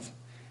of love,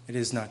 it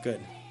is not good.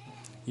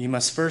 You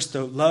must first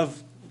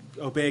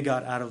obey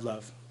God out of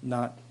love,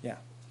 not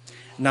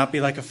be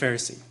like a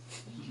Pharisee.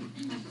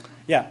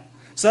 Yeah,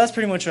 so that's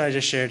pretty much what I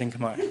just shared in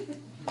Khmer.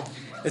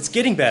 It's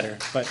getting better,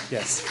 but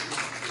yes.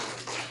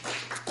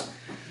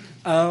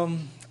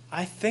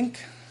 I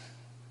think,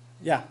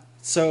 yeah.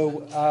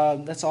 So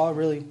that's all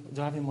really.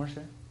 Do I have any more to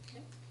share?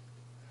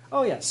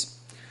 Oh, yes.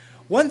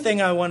 One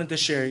thing I wanted to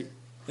share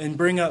and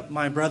bring up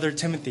my brother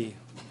Timothy.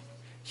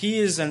 He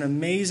is an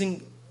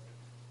amazing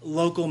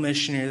local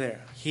missionary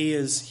there.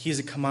 He's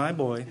a Khmer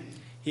boy.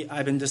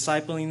 I've been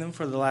discipling him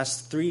for the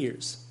last 3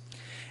 years.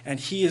 And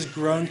he has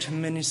grown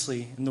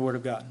tremendously in the Word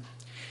of God.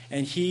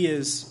 And he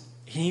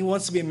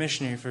wants to be a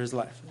missionary for his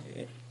life.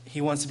 He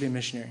wants to be a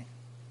missionary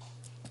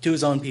to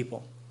his own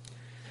people.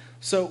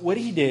 So what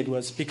he did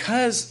was,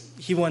 because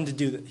he wanted to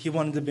do that, he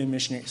wanted to be a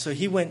missionary. So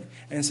he went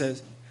and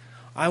says,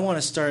 I want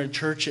to start a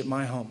church at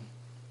my home,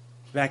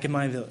 back in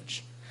my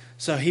village.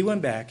 So he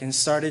went back and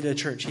started a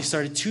church. He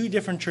started 2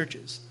 different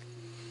churches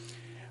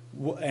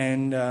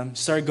and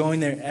started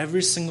going there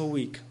every single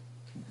week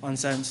on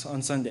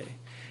Sunday.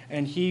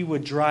 And he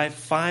would drive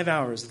 5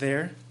 hours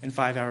there and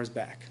 5 hours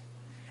back.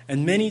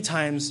 And many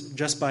times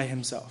just by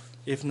himself,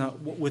 if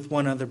not with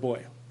one other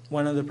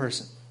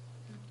person.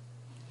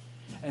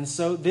 And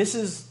so this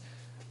is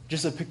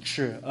just a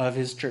picture of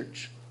his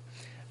church.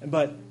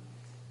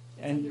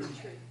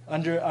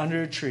 Under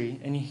a tree,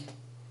 and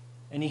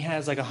he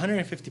has like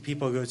 150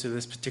 people go to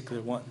this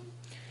particular one.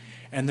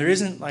 And there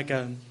isn't like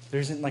a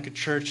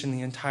church in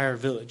the entire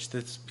village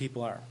that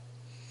people are.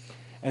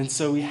 And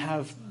so we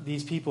have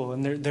these people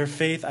and their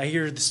faith. I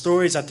hear the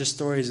stories after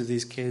stories of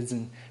these kids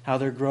and how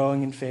they're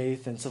growing in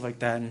faith and stuff like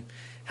that, and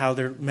how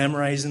they're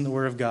memorizing the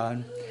Word of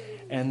God,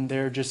 and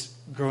they're just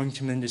growing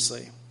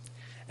tremendously.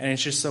 And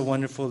it's just so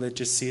wonderful to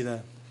just see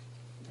the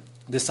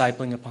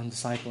discipling upon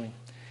discipling.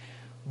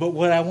 But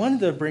what I wanted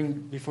to bring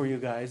before you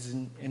guys,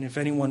 and if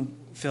anyone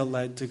felt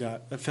led to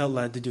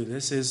do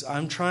this, is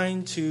I'm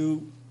trying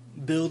to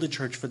build a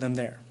church for them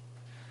there.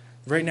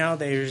 Right now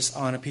they're just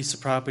on a piece of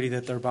property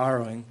that they're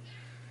borrowing,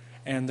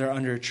 and they're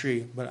under a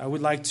tree. But I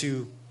would like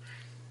to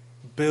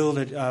build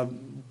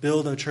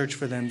a church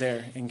for them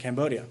there in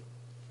Cambodia.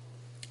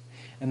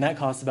 And that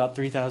costs about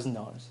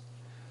 $3,000.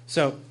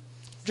 So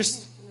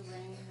just...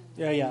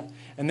 Yeah.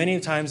 And many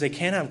times they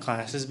can't have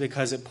classes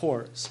because it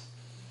pours.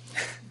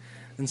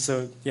 And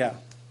so, yeah.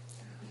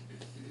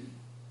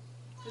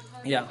 It's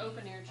probably an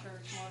open air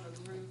church, more of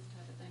a roof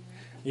type of thing,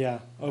 right? Yeah.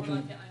 More like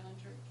the island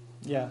church.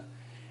 Yeah.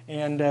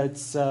 And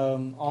it's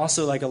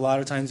also like a lot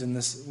of times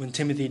when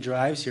Timothy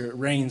drives here, it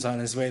rains on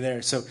his way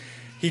there. So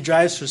he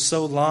drives for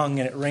so long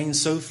and it rains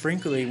so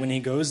frequently when he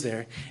goes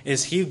there,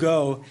 is he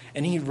go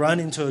and he run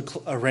into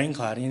a rain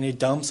cloud and it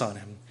dumps on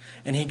him.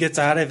 And he gets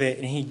out of it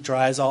and he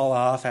dries all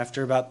off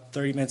after about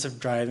 30 minutes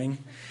of driving.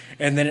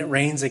 And then it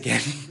rains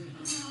again.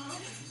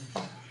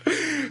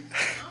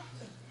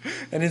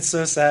 And it's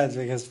so sad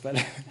because,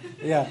 but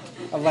yeah,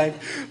 I'm like,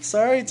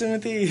 sorry,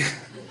 Timothy. So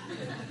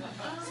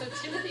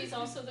Timothy's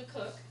also the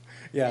cook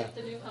at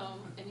the new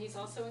home, and he's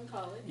also in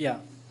college. Yeah.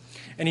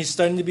 And he's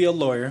starting to be a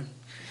lawyer.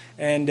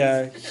 And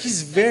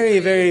he's very,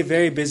 very,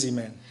 very busy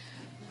man.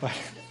 But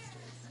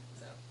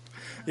So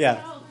Yeah.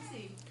 How old is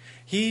he?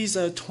 He's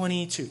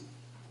 22.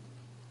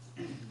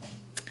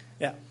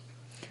 Yeah.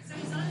 So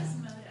he's on his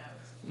moto.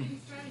 He's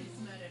driving his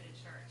moto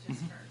to church, his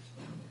church.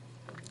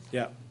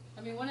 Yeah.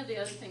 I mean, one of the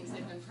other things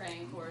they've been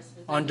praying for is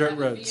that On they dirt have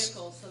roads. a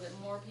vehicle so that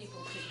more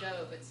people could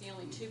go, but see,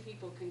 only 2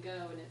 people can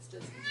go, and it's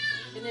just,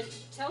 and then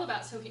tell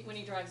about, so when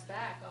he drives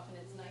back, often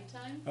it's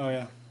nighttime, Oh,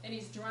 yeah. and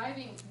he's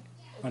driving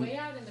On- way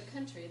out in the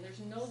country, and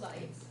there's no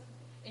lights,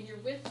 and you're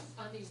with,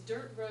 on these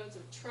dirt roads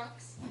of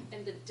trucks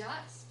and the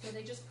dust, and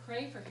they just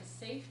pray for his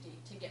safety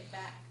to get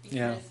back,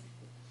 Yeah. because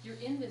you're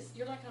in this,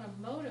 you're like on a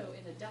moto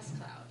in a dust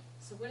cloud,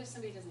 so what if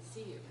somebody doesn't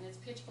see you, and it's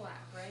pitch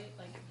black, right?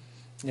 Like,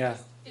 Yeah.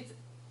 it's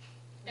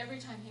every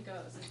time he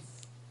goes,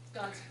 it's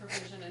God's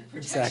provision and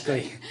protection.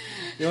 Exactly.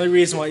 The only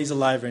reason why he's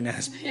alive right now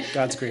is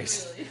God's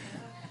grace. Really.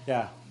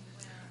 Yeah.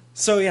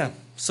 So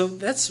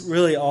that's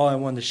really all I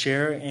wanted to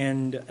share,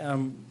 and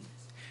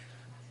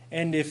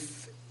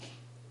if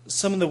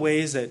some of the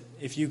ways that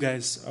if you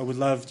guys, I would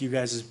love you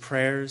guys'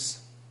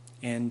 prayers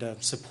and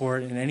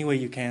support in any way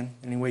you can,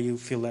 any way you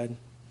feel led.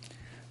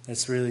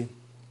 That's really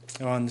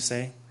what I wanted to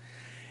say,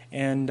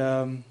 and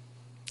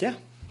yeah,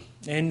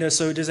 and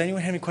so does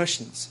anyone have any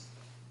questions?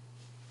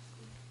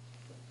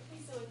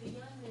 Okay, so at the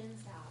Young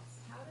Men's House,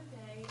 are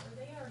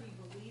they already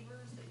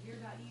believers that hear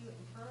about you in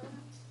front,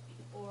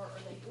 or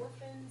are they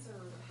orphans, or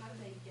how do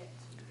they get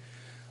to you?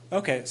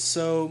 Okay,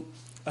 so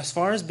as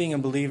far as being a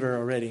believer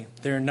already,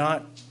 they're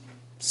not.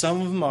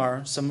 Some of them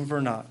are, some of them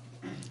are not.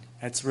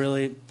 That's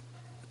really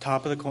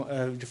top of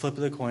the flip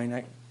of the coin.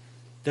 That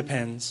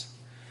depends.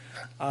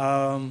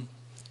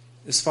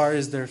 As far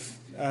as their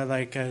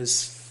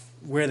as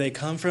where they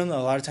come from,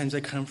 a lot of times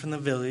they come from the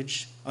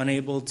village,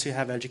 unable to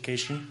have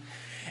education,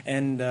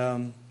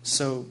 and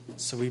so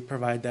we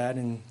provide that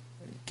and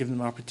give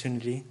them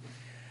opportunity.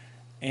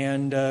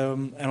 And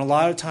a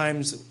lot of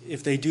times,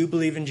 if they do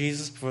believe in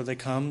Jesus before they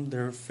come,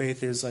 their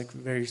faith is like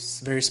very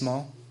very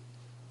small,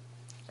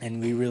 and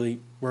we really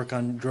work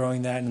on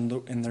growing that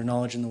in their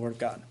knowledge in the Word of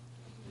God.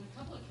 In a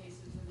couple of cases,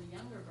 are the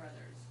younger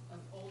brothers of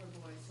older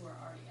boys who are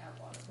already at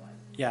Waterfly.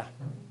 Yeah,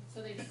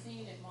 So they've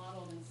seen it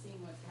modeled and seen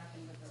what's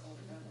happened with their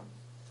older brother.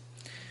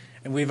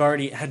 and we've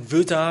already had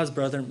Vuta's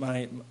brother,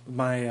 my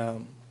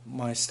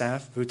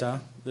staff,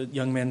 Vuta, the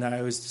young man that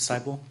I was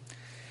disciple.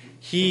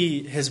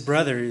 His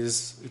brother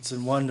it's a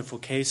wonderful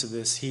case of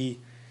this. He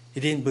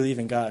didn't believe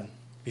in God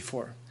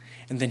before,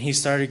 and then he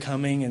started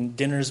coming and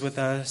dinners with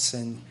us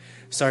and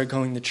started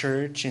going to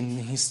church, and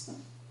he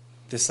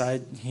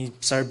started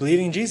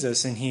believing in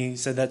Jesus, and he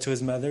said that to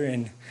his mother,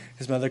 and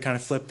his mother kind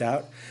of flipped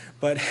out,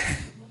 but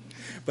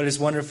it's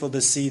wonderful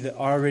to see that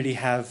already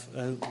have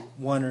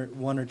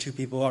one or two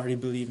people already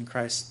believe in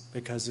Christ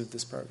because of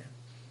this program.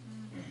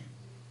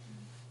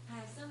 I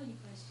have so many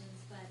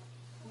questions, but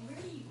where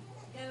do you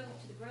go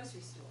to the grocery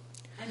store?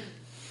 I mean,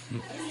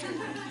 is there...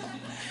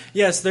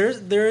 Yes,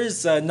 there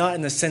is not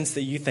in the sense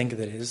that you think that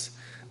it is.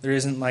 There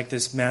isn't like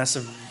this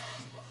massive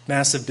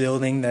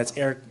building that's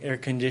air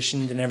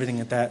conditioned and everything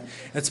like that.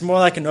 It's more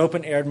like an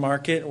open air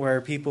market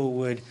where people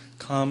would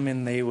come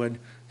and they would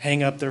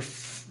hang up their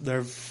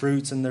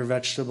fruits and their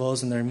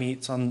vegetables and their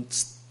meats on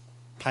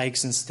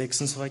pikes and sticks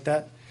and stuff like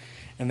that,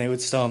 and they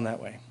would sell them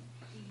that way.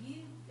 Do you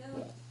go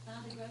by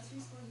the grocery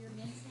store, your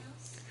men's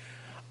house?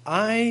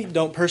 I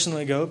don't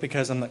personally go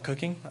because I'm not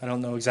cooking. I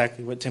don't know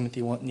exactly what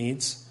Timothy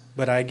needs,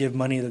 but I give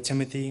money to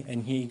Timothy,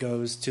 and he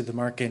goes to the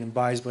market and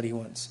buys what he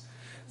wants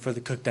for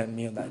the cooked that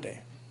meal that day.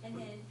 And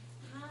then,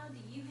 how do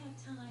you have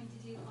time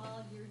to do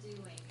all you're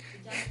doing?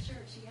 The Dove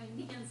Church, Young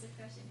Men's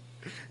Depression.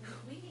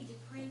 We need to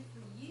pray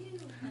for you.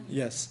 I mean,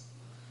 Yes.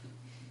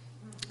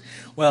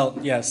 Well, are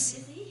you yes.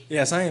 busy?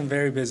 Yes, I am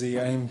very busy.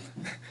 You're with 7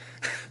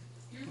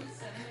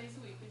 days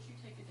a week, but you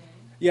take a day.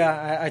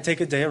 Yeah, I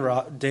take a day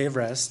of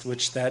rest,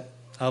 which that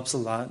helps a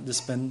lot to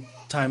spend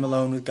time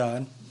alone with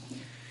God,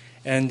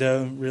 and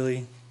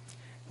really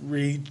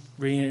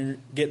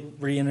get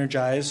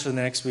re-energized for the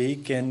next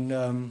week.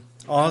 And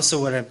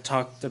also what I've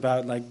talked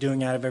about, like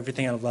doing out of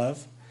everything out of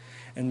love,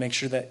 and make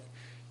sure that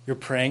you're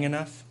praying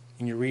enough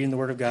and you're reading the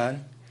Word of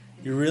God.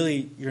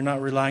 You're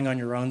not relying on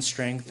your own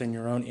strength and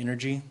your own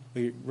energy,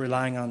 but you're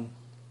relying on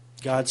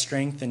God's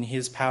strength and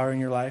His power in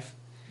your life.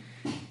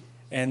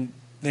 And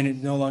then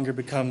it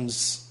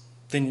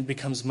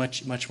becomes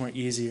much more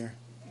easier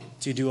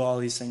to do all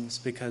these things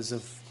because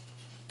of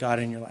God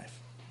in your life.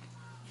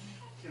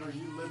 And are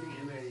you living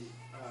in a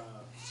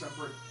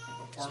separate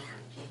apartment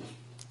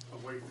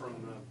away from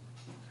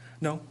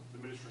No, the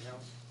ministry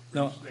house?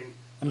 No. Or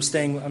you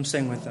staying- I'm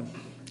staying with them.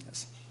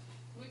 Yes.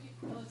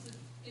 Well,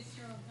 it's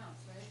your own house,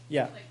 right?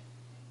 Yeah. Like,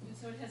 and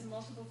so it has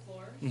multiple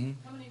floors. Mhm.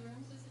 How many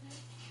rooms does it have?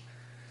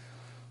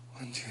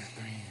 1, 2,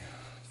 3,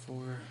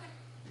 4,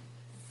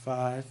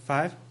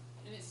 5.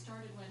 And it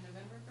started when,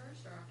 November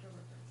 1st or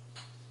October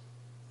 1st?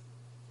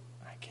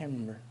 I can't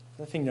remember.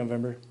 I think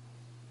November.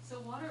 So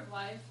Water of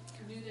Life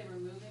knew they were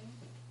moving,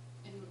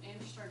 and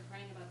Andrew started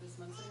praying about this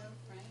months ago,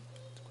 right?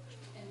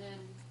 And then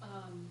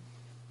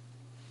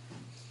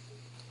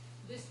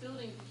this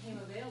building became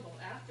available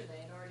after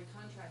they had already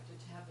contracted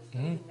to have this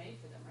building made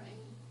for them, right?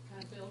 Kind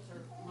of built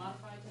or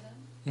modified to them.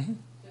 Mhm.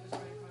 That was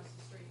right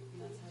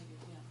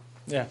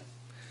Yeah.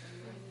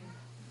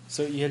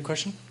 So you had a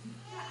question?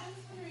 Yeah, I was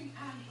wondering,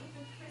 with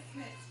the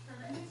Christmas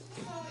program, it's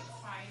just so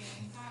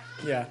exciting.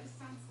 Yeah. It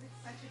sounds like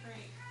such a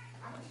great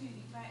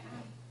opportunity. But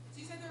so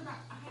you said there are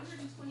about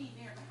 120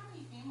 there, but how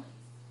many families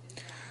is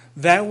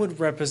that? That would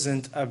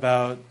represent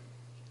about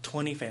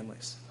 20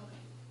 families. Okay.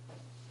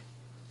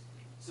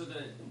 So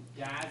the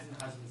dads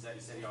and husbands that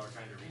you said y'all were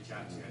trying to reach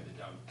out to at the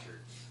dump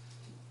church,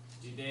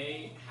 do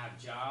they have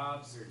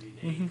jobs or do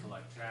they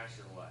collect trash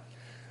or what?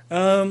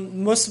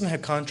 Most of them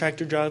had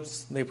contractor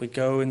jobs. They would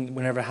go, and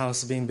whenever a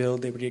house is being built,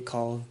 they would get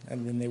called,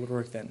 and then they would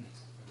work then.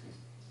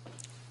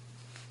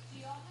 Do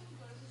y'all have to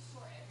go to the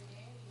store every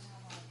day, or do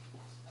you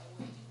have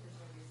a waiting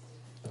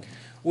refrigerator?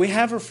 We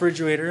have a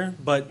refrigerator,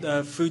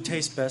 but food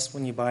tastes best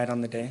when you buy it on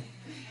the day.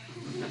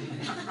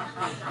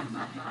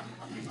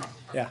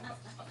 Yeah. How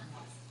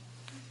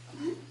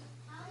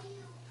do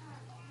you,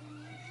 when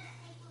you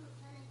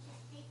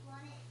just take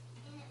one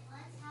in at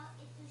once, how,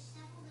 if there's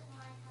several that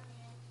want to come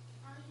in,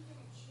 how are you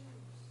going to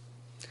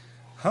choose?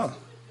 Huh.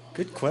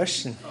 Good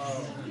question.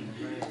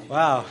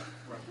 Wow.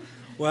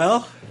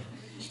 Well,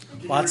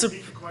 Can lots you of.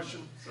 repeat the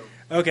question? So,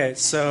 Okay,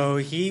 so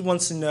he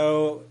wants to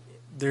know,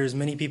 there's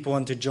many people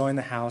want to join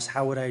the house.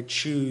 How would I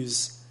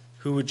choose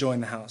who would join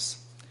the house?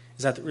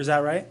 Is that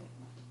right?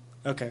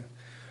 Okay.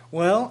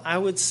 Well, I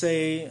would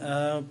say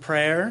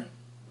prayer,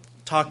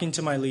 talking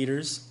to my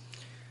leaders,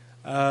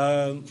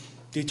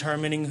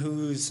 determining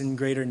who's in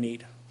greater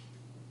need.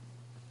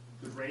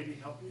 did Randy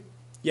help you?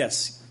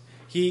 Yes,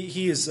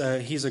 he's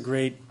a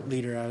great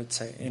leader, I would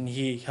say, and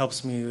he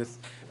helps me with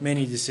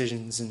many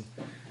decisions. And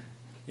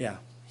yeah,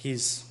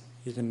 he's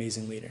an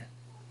amazing leader.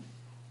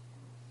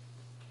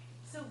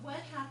 So what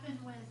happened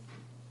with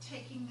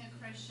taking the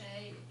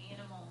crocheted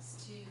animals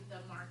to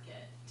the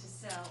market to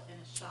sell in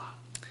a shop?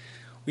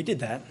 We did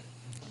that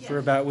for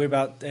Yeah. we're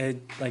about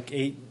like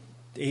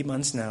eight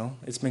months now.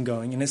 It's been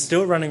going, and it's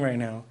still running right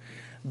now,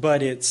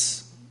 but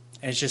it's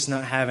just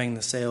not having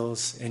the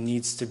sales it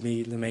needs to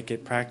be to make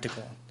it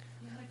practical.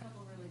 You had a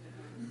couple really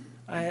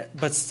good ones.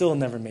 But still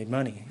never made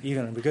money,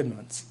 even in the good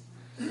months.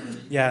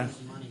 Yeah,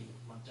 Money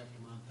month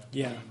after month after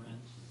Yeah. paying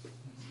rent.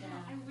 Yeah,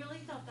 I really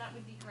thought that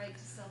would be great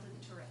to sell to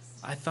the tourists.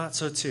 I thought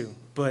so too,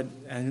 but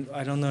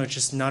I don't know. It's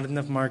just not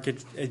enough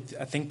market.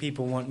 I think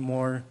people want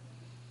more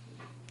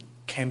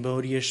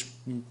Cambodia-ish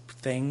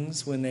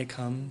things when they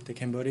come to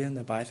Cambodia and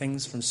they buy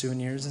things from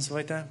souvenirs and stuff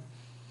like that.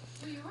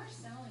 Well, you are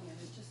selling it,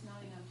 it's just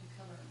not enough to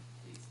cover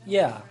the expenses.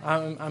 Yeah,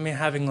 right? I mean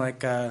having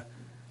like right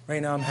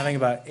now I'm having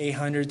about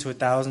 $800 to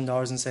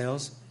 $1,000 in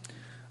sales,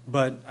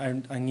 but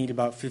I need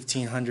about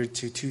 $1,500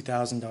 to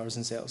 $2,000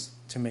 in sales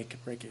to make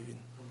it break even.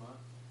 Per month?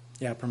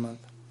 Yeah, per month.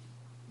 To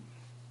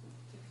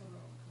cover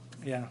all the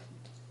costs. Yeah.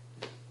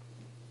 Do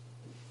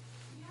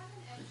you have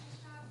an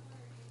Etsy shop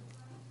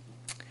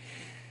where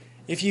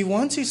If you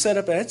want to set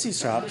up an Etsy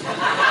shop,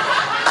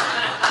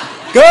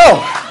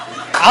 go!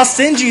 I'll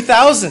send you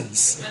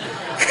thousands.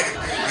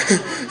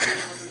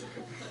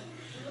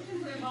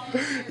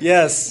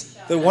 Yes,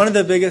 one of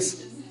the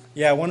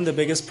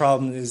biggest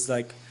problems is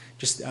like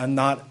just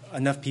not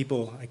enough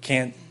people. I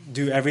can't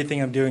do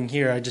everything I'm doing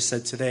here. I just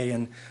said today,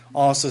 and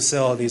also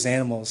sell all these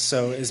animals.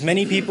 So as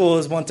many people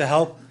as want to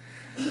help,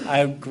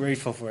 I'm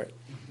grateful for it.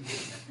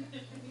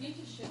 We need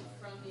to ship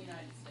from the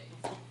United States.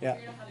 Yeah. We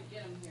figured out how to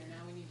get them here,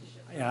 now we need to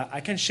ship them. Yeah, I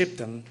can ship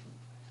them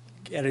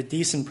at a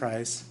decent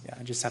price. Yeah,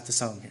 I just have to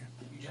sell them here.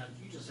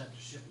 You just have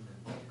to ship them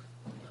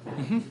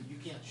in bulk. You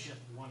can't ship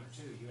one or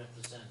two. You have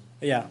to send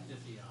Yeah,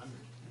 50,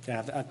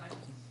 100.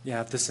 yeah, I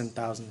have to send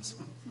thousands.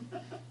 How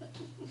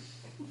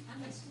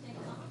much do they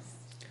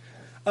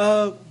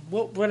cost?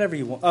 Whatever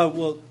you want.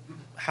 Well,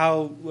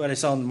 how would I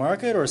sell them to the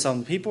market, or sell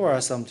them to people, or I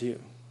sell them to you?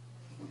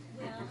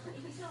 Well,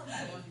 if you tell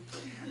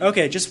me,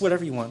 Okay, just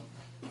whatever you want.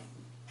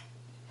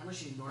 How much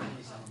do you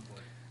normally sell them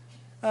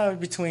for?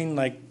 Between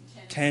like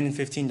 $10 and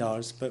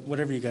 $15, but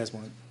whatever you guys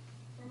want.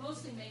 We're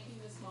mostly making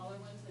the smaller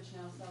ones, which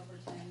now sell for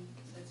 10.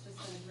 So it's just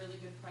been a really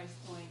good price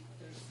point.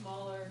 They're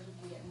smaller,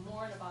 you get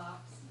more in a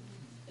box.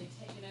 They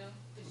take,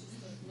 it's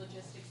just the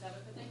logistics of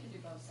it, but they can do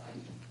both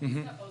sides.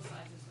 It's got both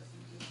sizes for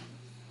some people.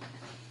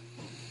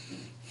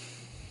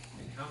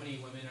 And how many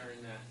women are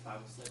in that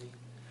Bible study?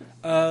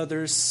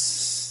 There's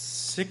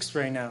 6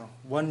 right now.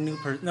 One new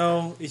person.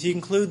 No, if you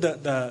include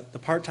the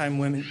part-time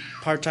women,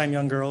 part-time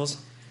young girls,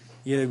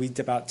 yeah, we did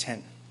about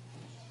 10.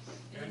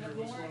 Andrew,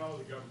 what's going on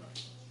with the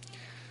government?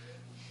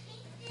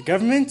 The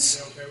government,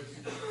 They okay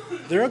with you?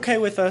 they're okay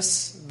with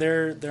us.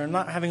 They're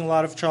not having a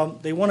lot of trouble.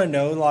 They want to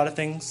know a lot of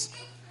things.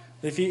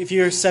 If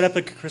you set up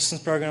a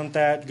Christmas program with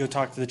that, go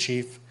talk to the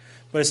chief.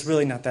 But it's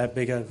really not that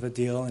big of a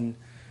deal. And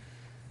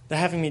they're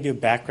having me do a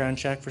background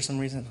check for some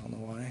reason. I don't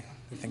know why.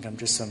 They think I'm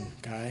just some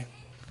guy.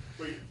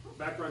 Wait,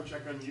 background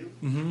check on you?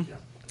 Mm-hmm.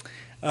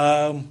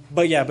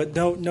 Yeah. But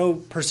no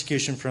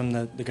persecution from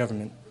the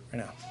government right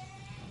now.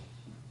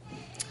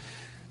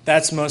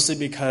 That's mostly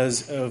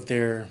because of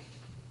they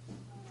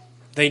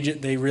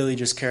really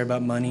just care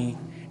about money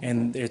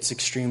and its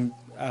extreme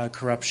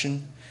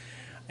corruption,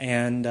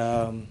 and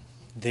about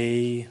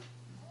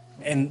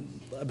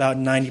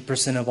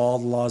 90% of all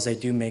the laws they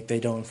do make, they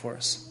don't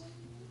enforce.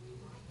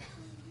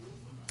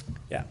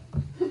 Yeah.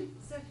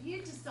 So if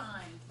you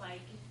designed,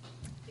 like,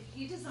 if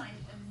you designed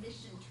a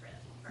mission trip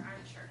for our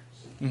church,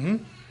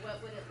 Mm-hmm.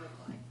 what would it look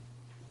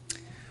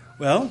like?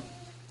 Well,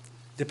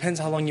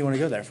 depends how long you want to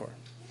go there for.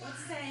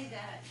 Let's say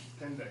that,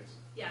 10 days.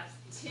 yeah,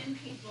 10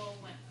 people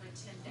went for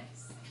 10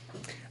 days.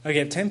 Okay,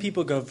 if 10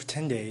 people go for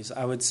 10 days,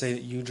 I would say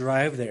that you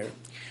drive there.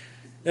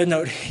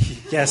 No,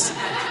 yes.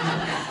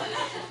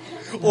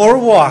 Or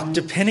walk,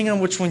 depending on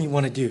which one you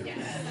want to do.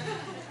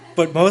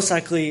 But most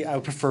likely, I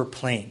would prefer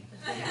plane.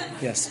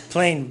 Yes,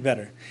 plane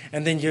better.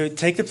 And then you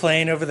take the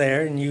plane over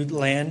there, and you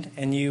land,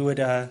 and you would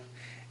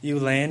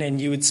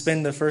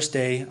spend the first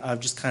day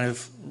of just kind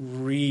of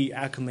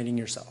reacclimating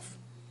yourself.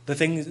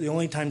 The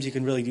only times you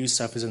can really do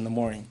stuff is in the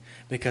morning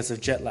because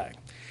of jet lag.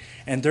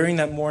 And during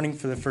that morning,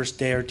 for the first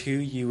day or two,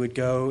 you would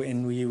go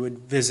and you would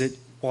visit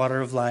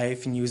Water of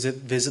Life, and you would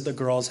visit the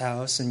girls'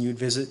 house, and you would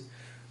visit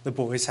the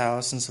boys'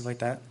 house and stuff like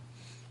that,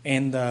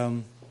 and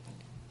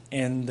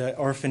the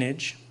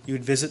orphanage. You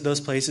would visit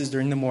those places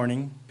during the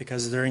morning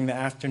because during the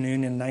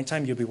afternoon and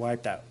nighttime you'll be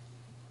wiped out.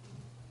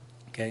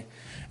 Okay,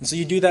 and so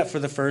you do that for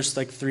the first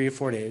 3 or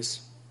 4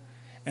 days,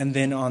 and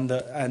then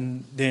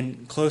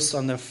close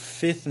on the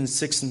 5th and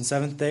 6th and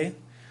 7th day,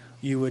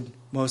 you would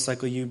most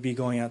likely you'd be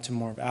going out to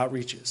more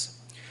outreaches.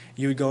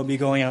 You would be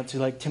going out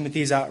to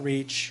Timothy's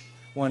outreach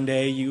one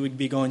day. You would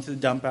be going to the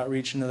dump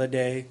outreach another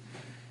day.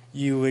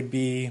 You would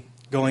be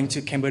going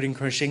to Cambodian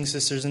Crocheting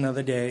Sisters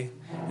another day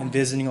and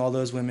visiting all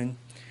those women.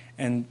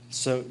 And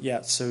so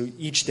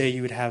each day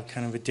you would have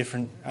kind of a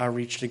different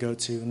outreach to go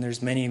to, and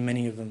there's many,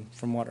 many of them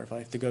from Water of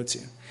Life to go to.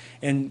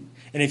 And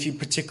if you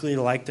particularly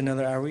liked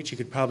another outreach, you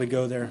could probably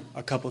go there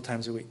a couple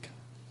times a week.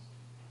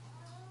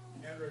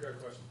 Andrew, I got a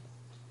question.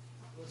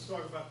 Let's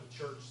talk about the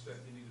church that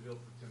you need to build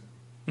for Timothy.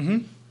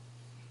 Mm-hmm.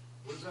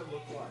 What does that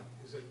look like?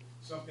 Is it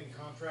something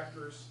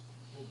contractors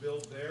will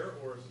build there,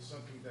 or is it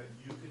something that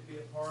you could be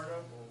a part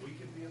of, or we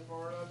could be a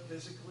part of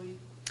physically?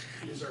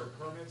 Is there a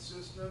permit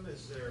system?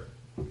 Is there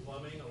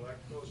plumbing,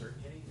 electrical? Is there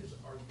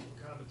what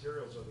kind of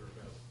materials are there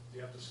available? Do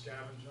you have to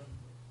scavenge them?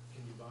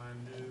 Can you buy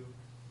them new?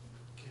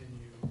 Can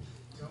you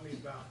tell me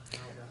about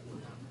how that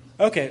would happen?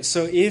 Okay,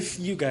 so if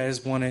you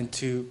guys wanted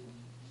to,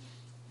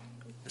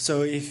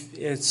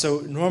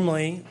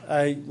 normally,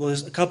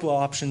 there's a couple of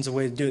options of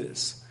way to do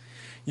this.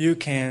 You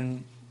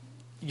can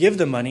give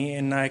the money,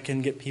 and I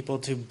can get people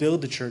to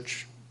build the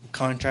church,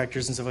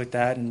 contractors and stuff like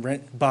that, and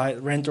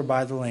rent or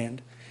buy the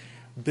land,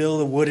 build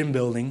a wooden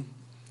building,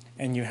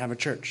 and you have a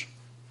church.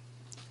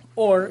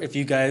 Or if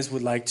you guys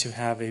would like to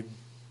have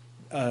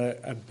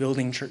a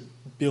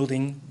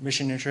building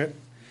missionary trip,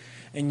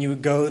 and you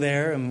would go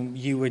there,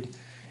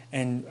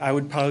 and I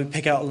would probably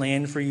pick out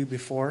land for you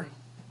before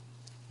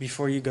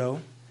you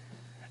go,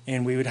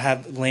 and we would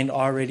have land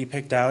already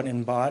picked out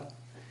and bought,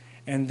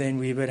 and then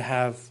we would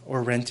have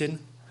or rented,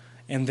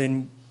 and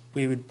then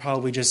we would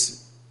probably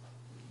just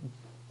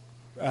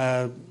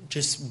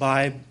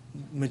buy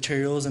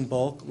materials in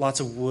bulk, lots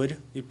of wood.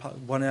 You'd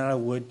want it out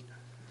of wood.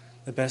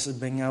 The best is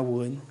being out of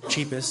wood,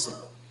 cheapest,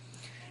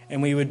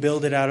 and we would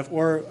build it out of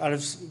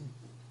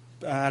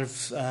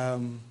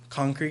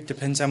concrete.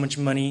 Depends how much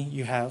money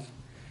you have,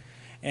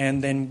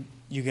 and then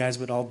you guys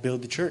would all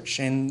build the church.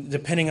 And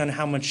depending on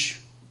how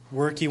much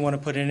work you want to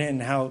put in it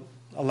and how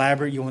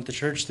elaborate you want the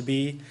church to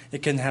be,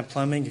 it can have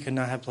plumbing. It could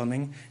not have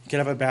plumbing. It could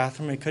have a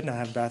bathroom. It could not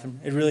have a bathroom.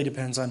 It really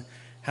depends on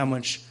how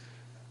much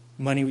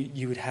money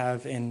you would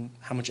have and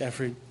how much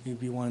effort you'd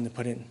be wanting to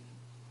put in.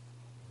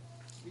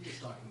 You're just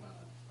talking about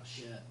a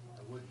shed,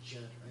 a wooden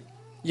shed, right?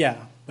 Yeah,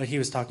 but he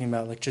was talking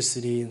about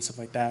electricity and stuff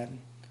like that.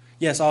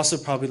 Yes, also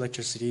probably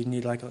electricity. You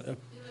need a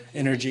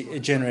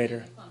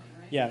generator. Plumbing,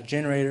 right? Yeah,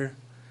 generator.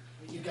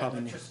 You've got Probably.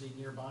 electricity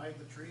nearby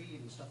the tree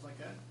and stuff like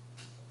that?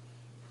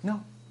 No, Now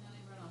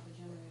they run off a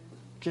generator.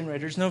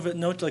 generators.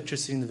 No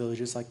electricity in the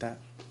villages like that.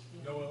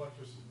 No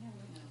electricity? No.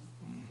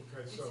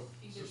 Okay, It's so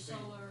either see,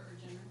 solar or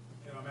generator.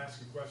 and I'm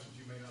asking questions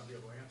you may not be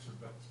able to answer,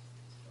 but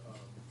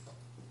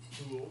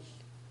tools,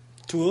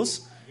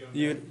 Tools,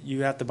 you get them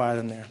you have to buy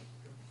them there.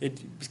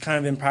 It's kind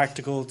of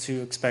impractical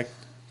to expect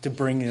to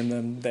bring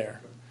them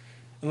there,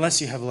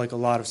 unless you have a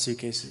lot of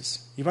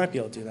suitcases. You might be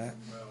able to do that.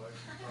 well,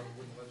 they probably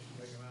wouldn't let you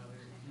take them out of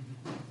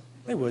there.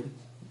 They would.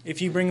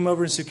 If you bring them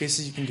over in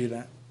suitcases, you can do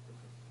that.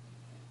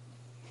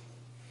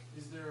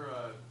 Is there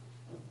a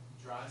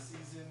dry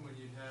season when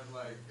you'd have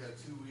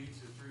 2 weeks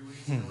or 3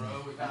 weeks in a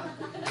row without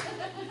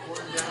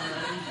pouring down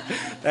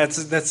rain?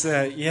 That's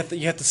you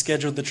have to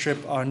schedule the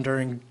trip on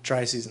during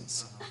dry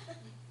seasons.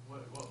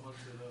 What months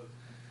are those?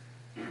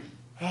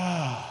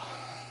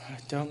 I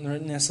don't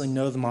necessarily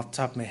know them off the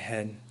top of my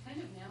head.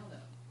 Kind of now though,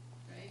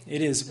 right?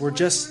 It is. The We're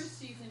tourist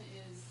season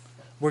is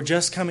We're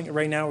just coming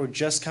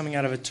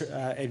out of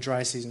a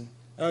dry season.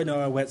 Oh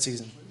no, a wet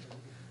season.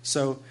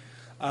 So,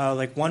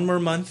 one more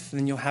month, and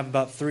then you'll have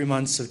about 3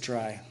 months of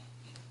dry.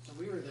 So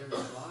we were there in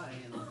July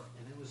and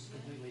it was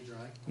completely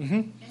dry. Mm-hmm.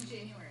 In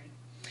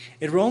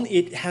January.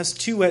 It has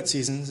 2 wet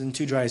seasons and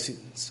 2 dry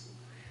seasons,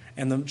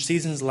 and the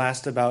seasons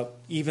last about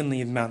evenly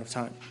amount of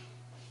time.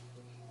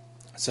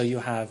 So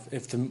you'll have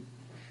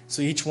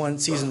so each one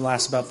season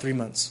lasts about 3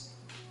 months.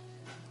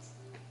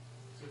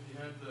 So if you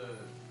had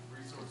the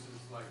resources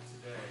like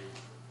today,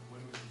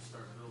 when would you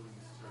start building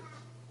this church?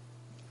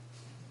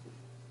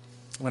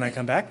 When I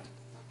come back,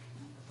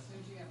 As soon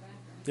as you get back,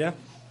 right?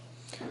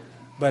 yeah.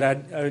 But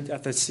I'd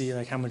have to see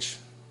like how much.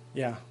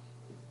 Yeah.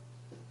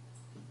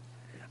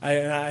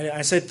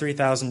 I said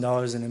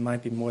 $3,000, and it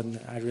might be more than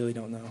that. I really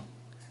don't know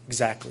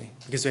exactly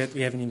because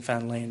we haven't even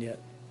found land yet.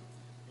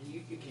 And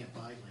you can't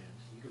buy land.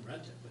 You can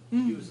rent it, but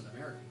you as an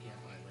American can't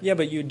buy land. Yeah,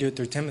 but you'd do it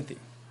through Timothy,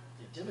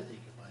 Yeah, Timothy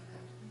can buy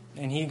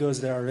land. and he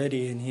goes there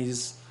already, and he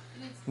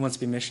wants to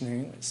be missionary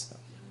anyways. So.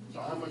 So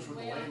how much would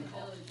the Way out in land the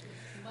cost? village,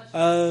 it's much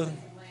more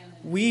expensive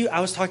land than. I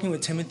was talking with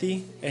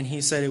Timothy, and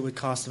he said it would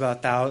cost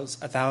about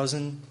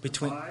 $1,000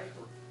 between Buy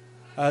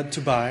or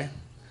to buy.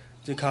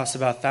 It costs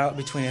about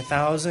between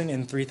 $1,000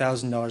 and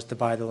 $3,000 to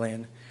buy the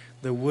land.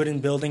 The wooden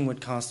building would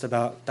cost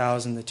about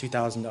 $1,000 to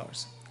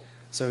 $2,000.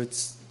 So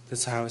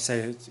that's how I say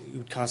it. It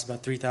would cost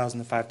about $3,000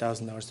 to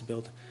 $5,000 to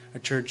build a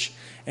church,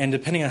 and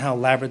depending on how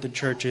elaborate the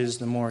church is,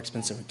 the more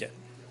expensive it would get.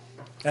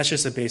 That's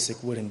just a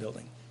basic wooden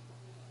building.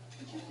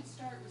 But you could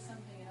start with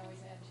something and always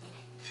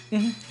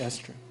add to it. That's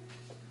true.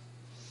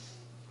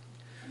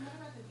 And what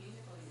about the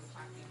vehicle you were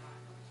talking about?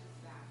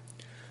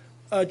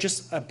 How much is that?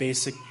 Just a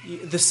basic,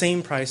 the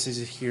same price as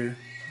here,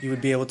 you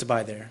would be able to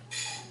buy there.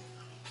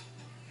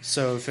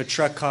 So if a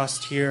truck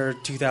cost here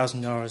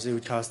 $2,000, it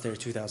would cost there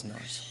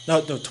 $2,000.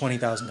 No,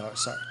 $20,000.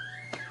 Sorry,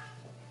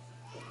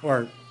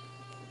 or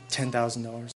 $10,000.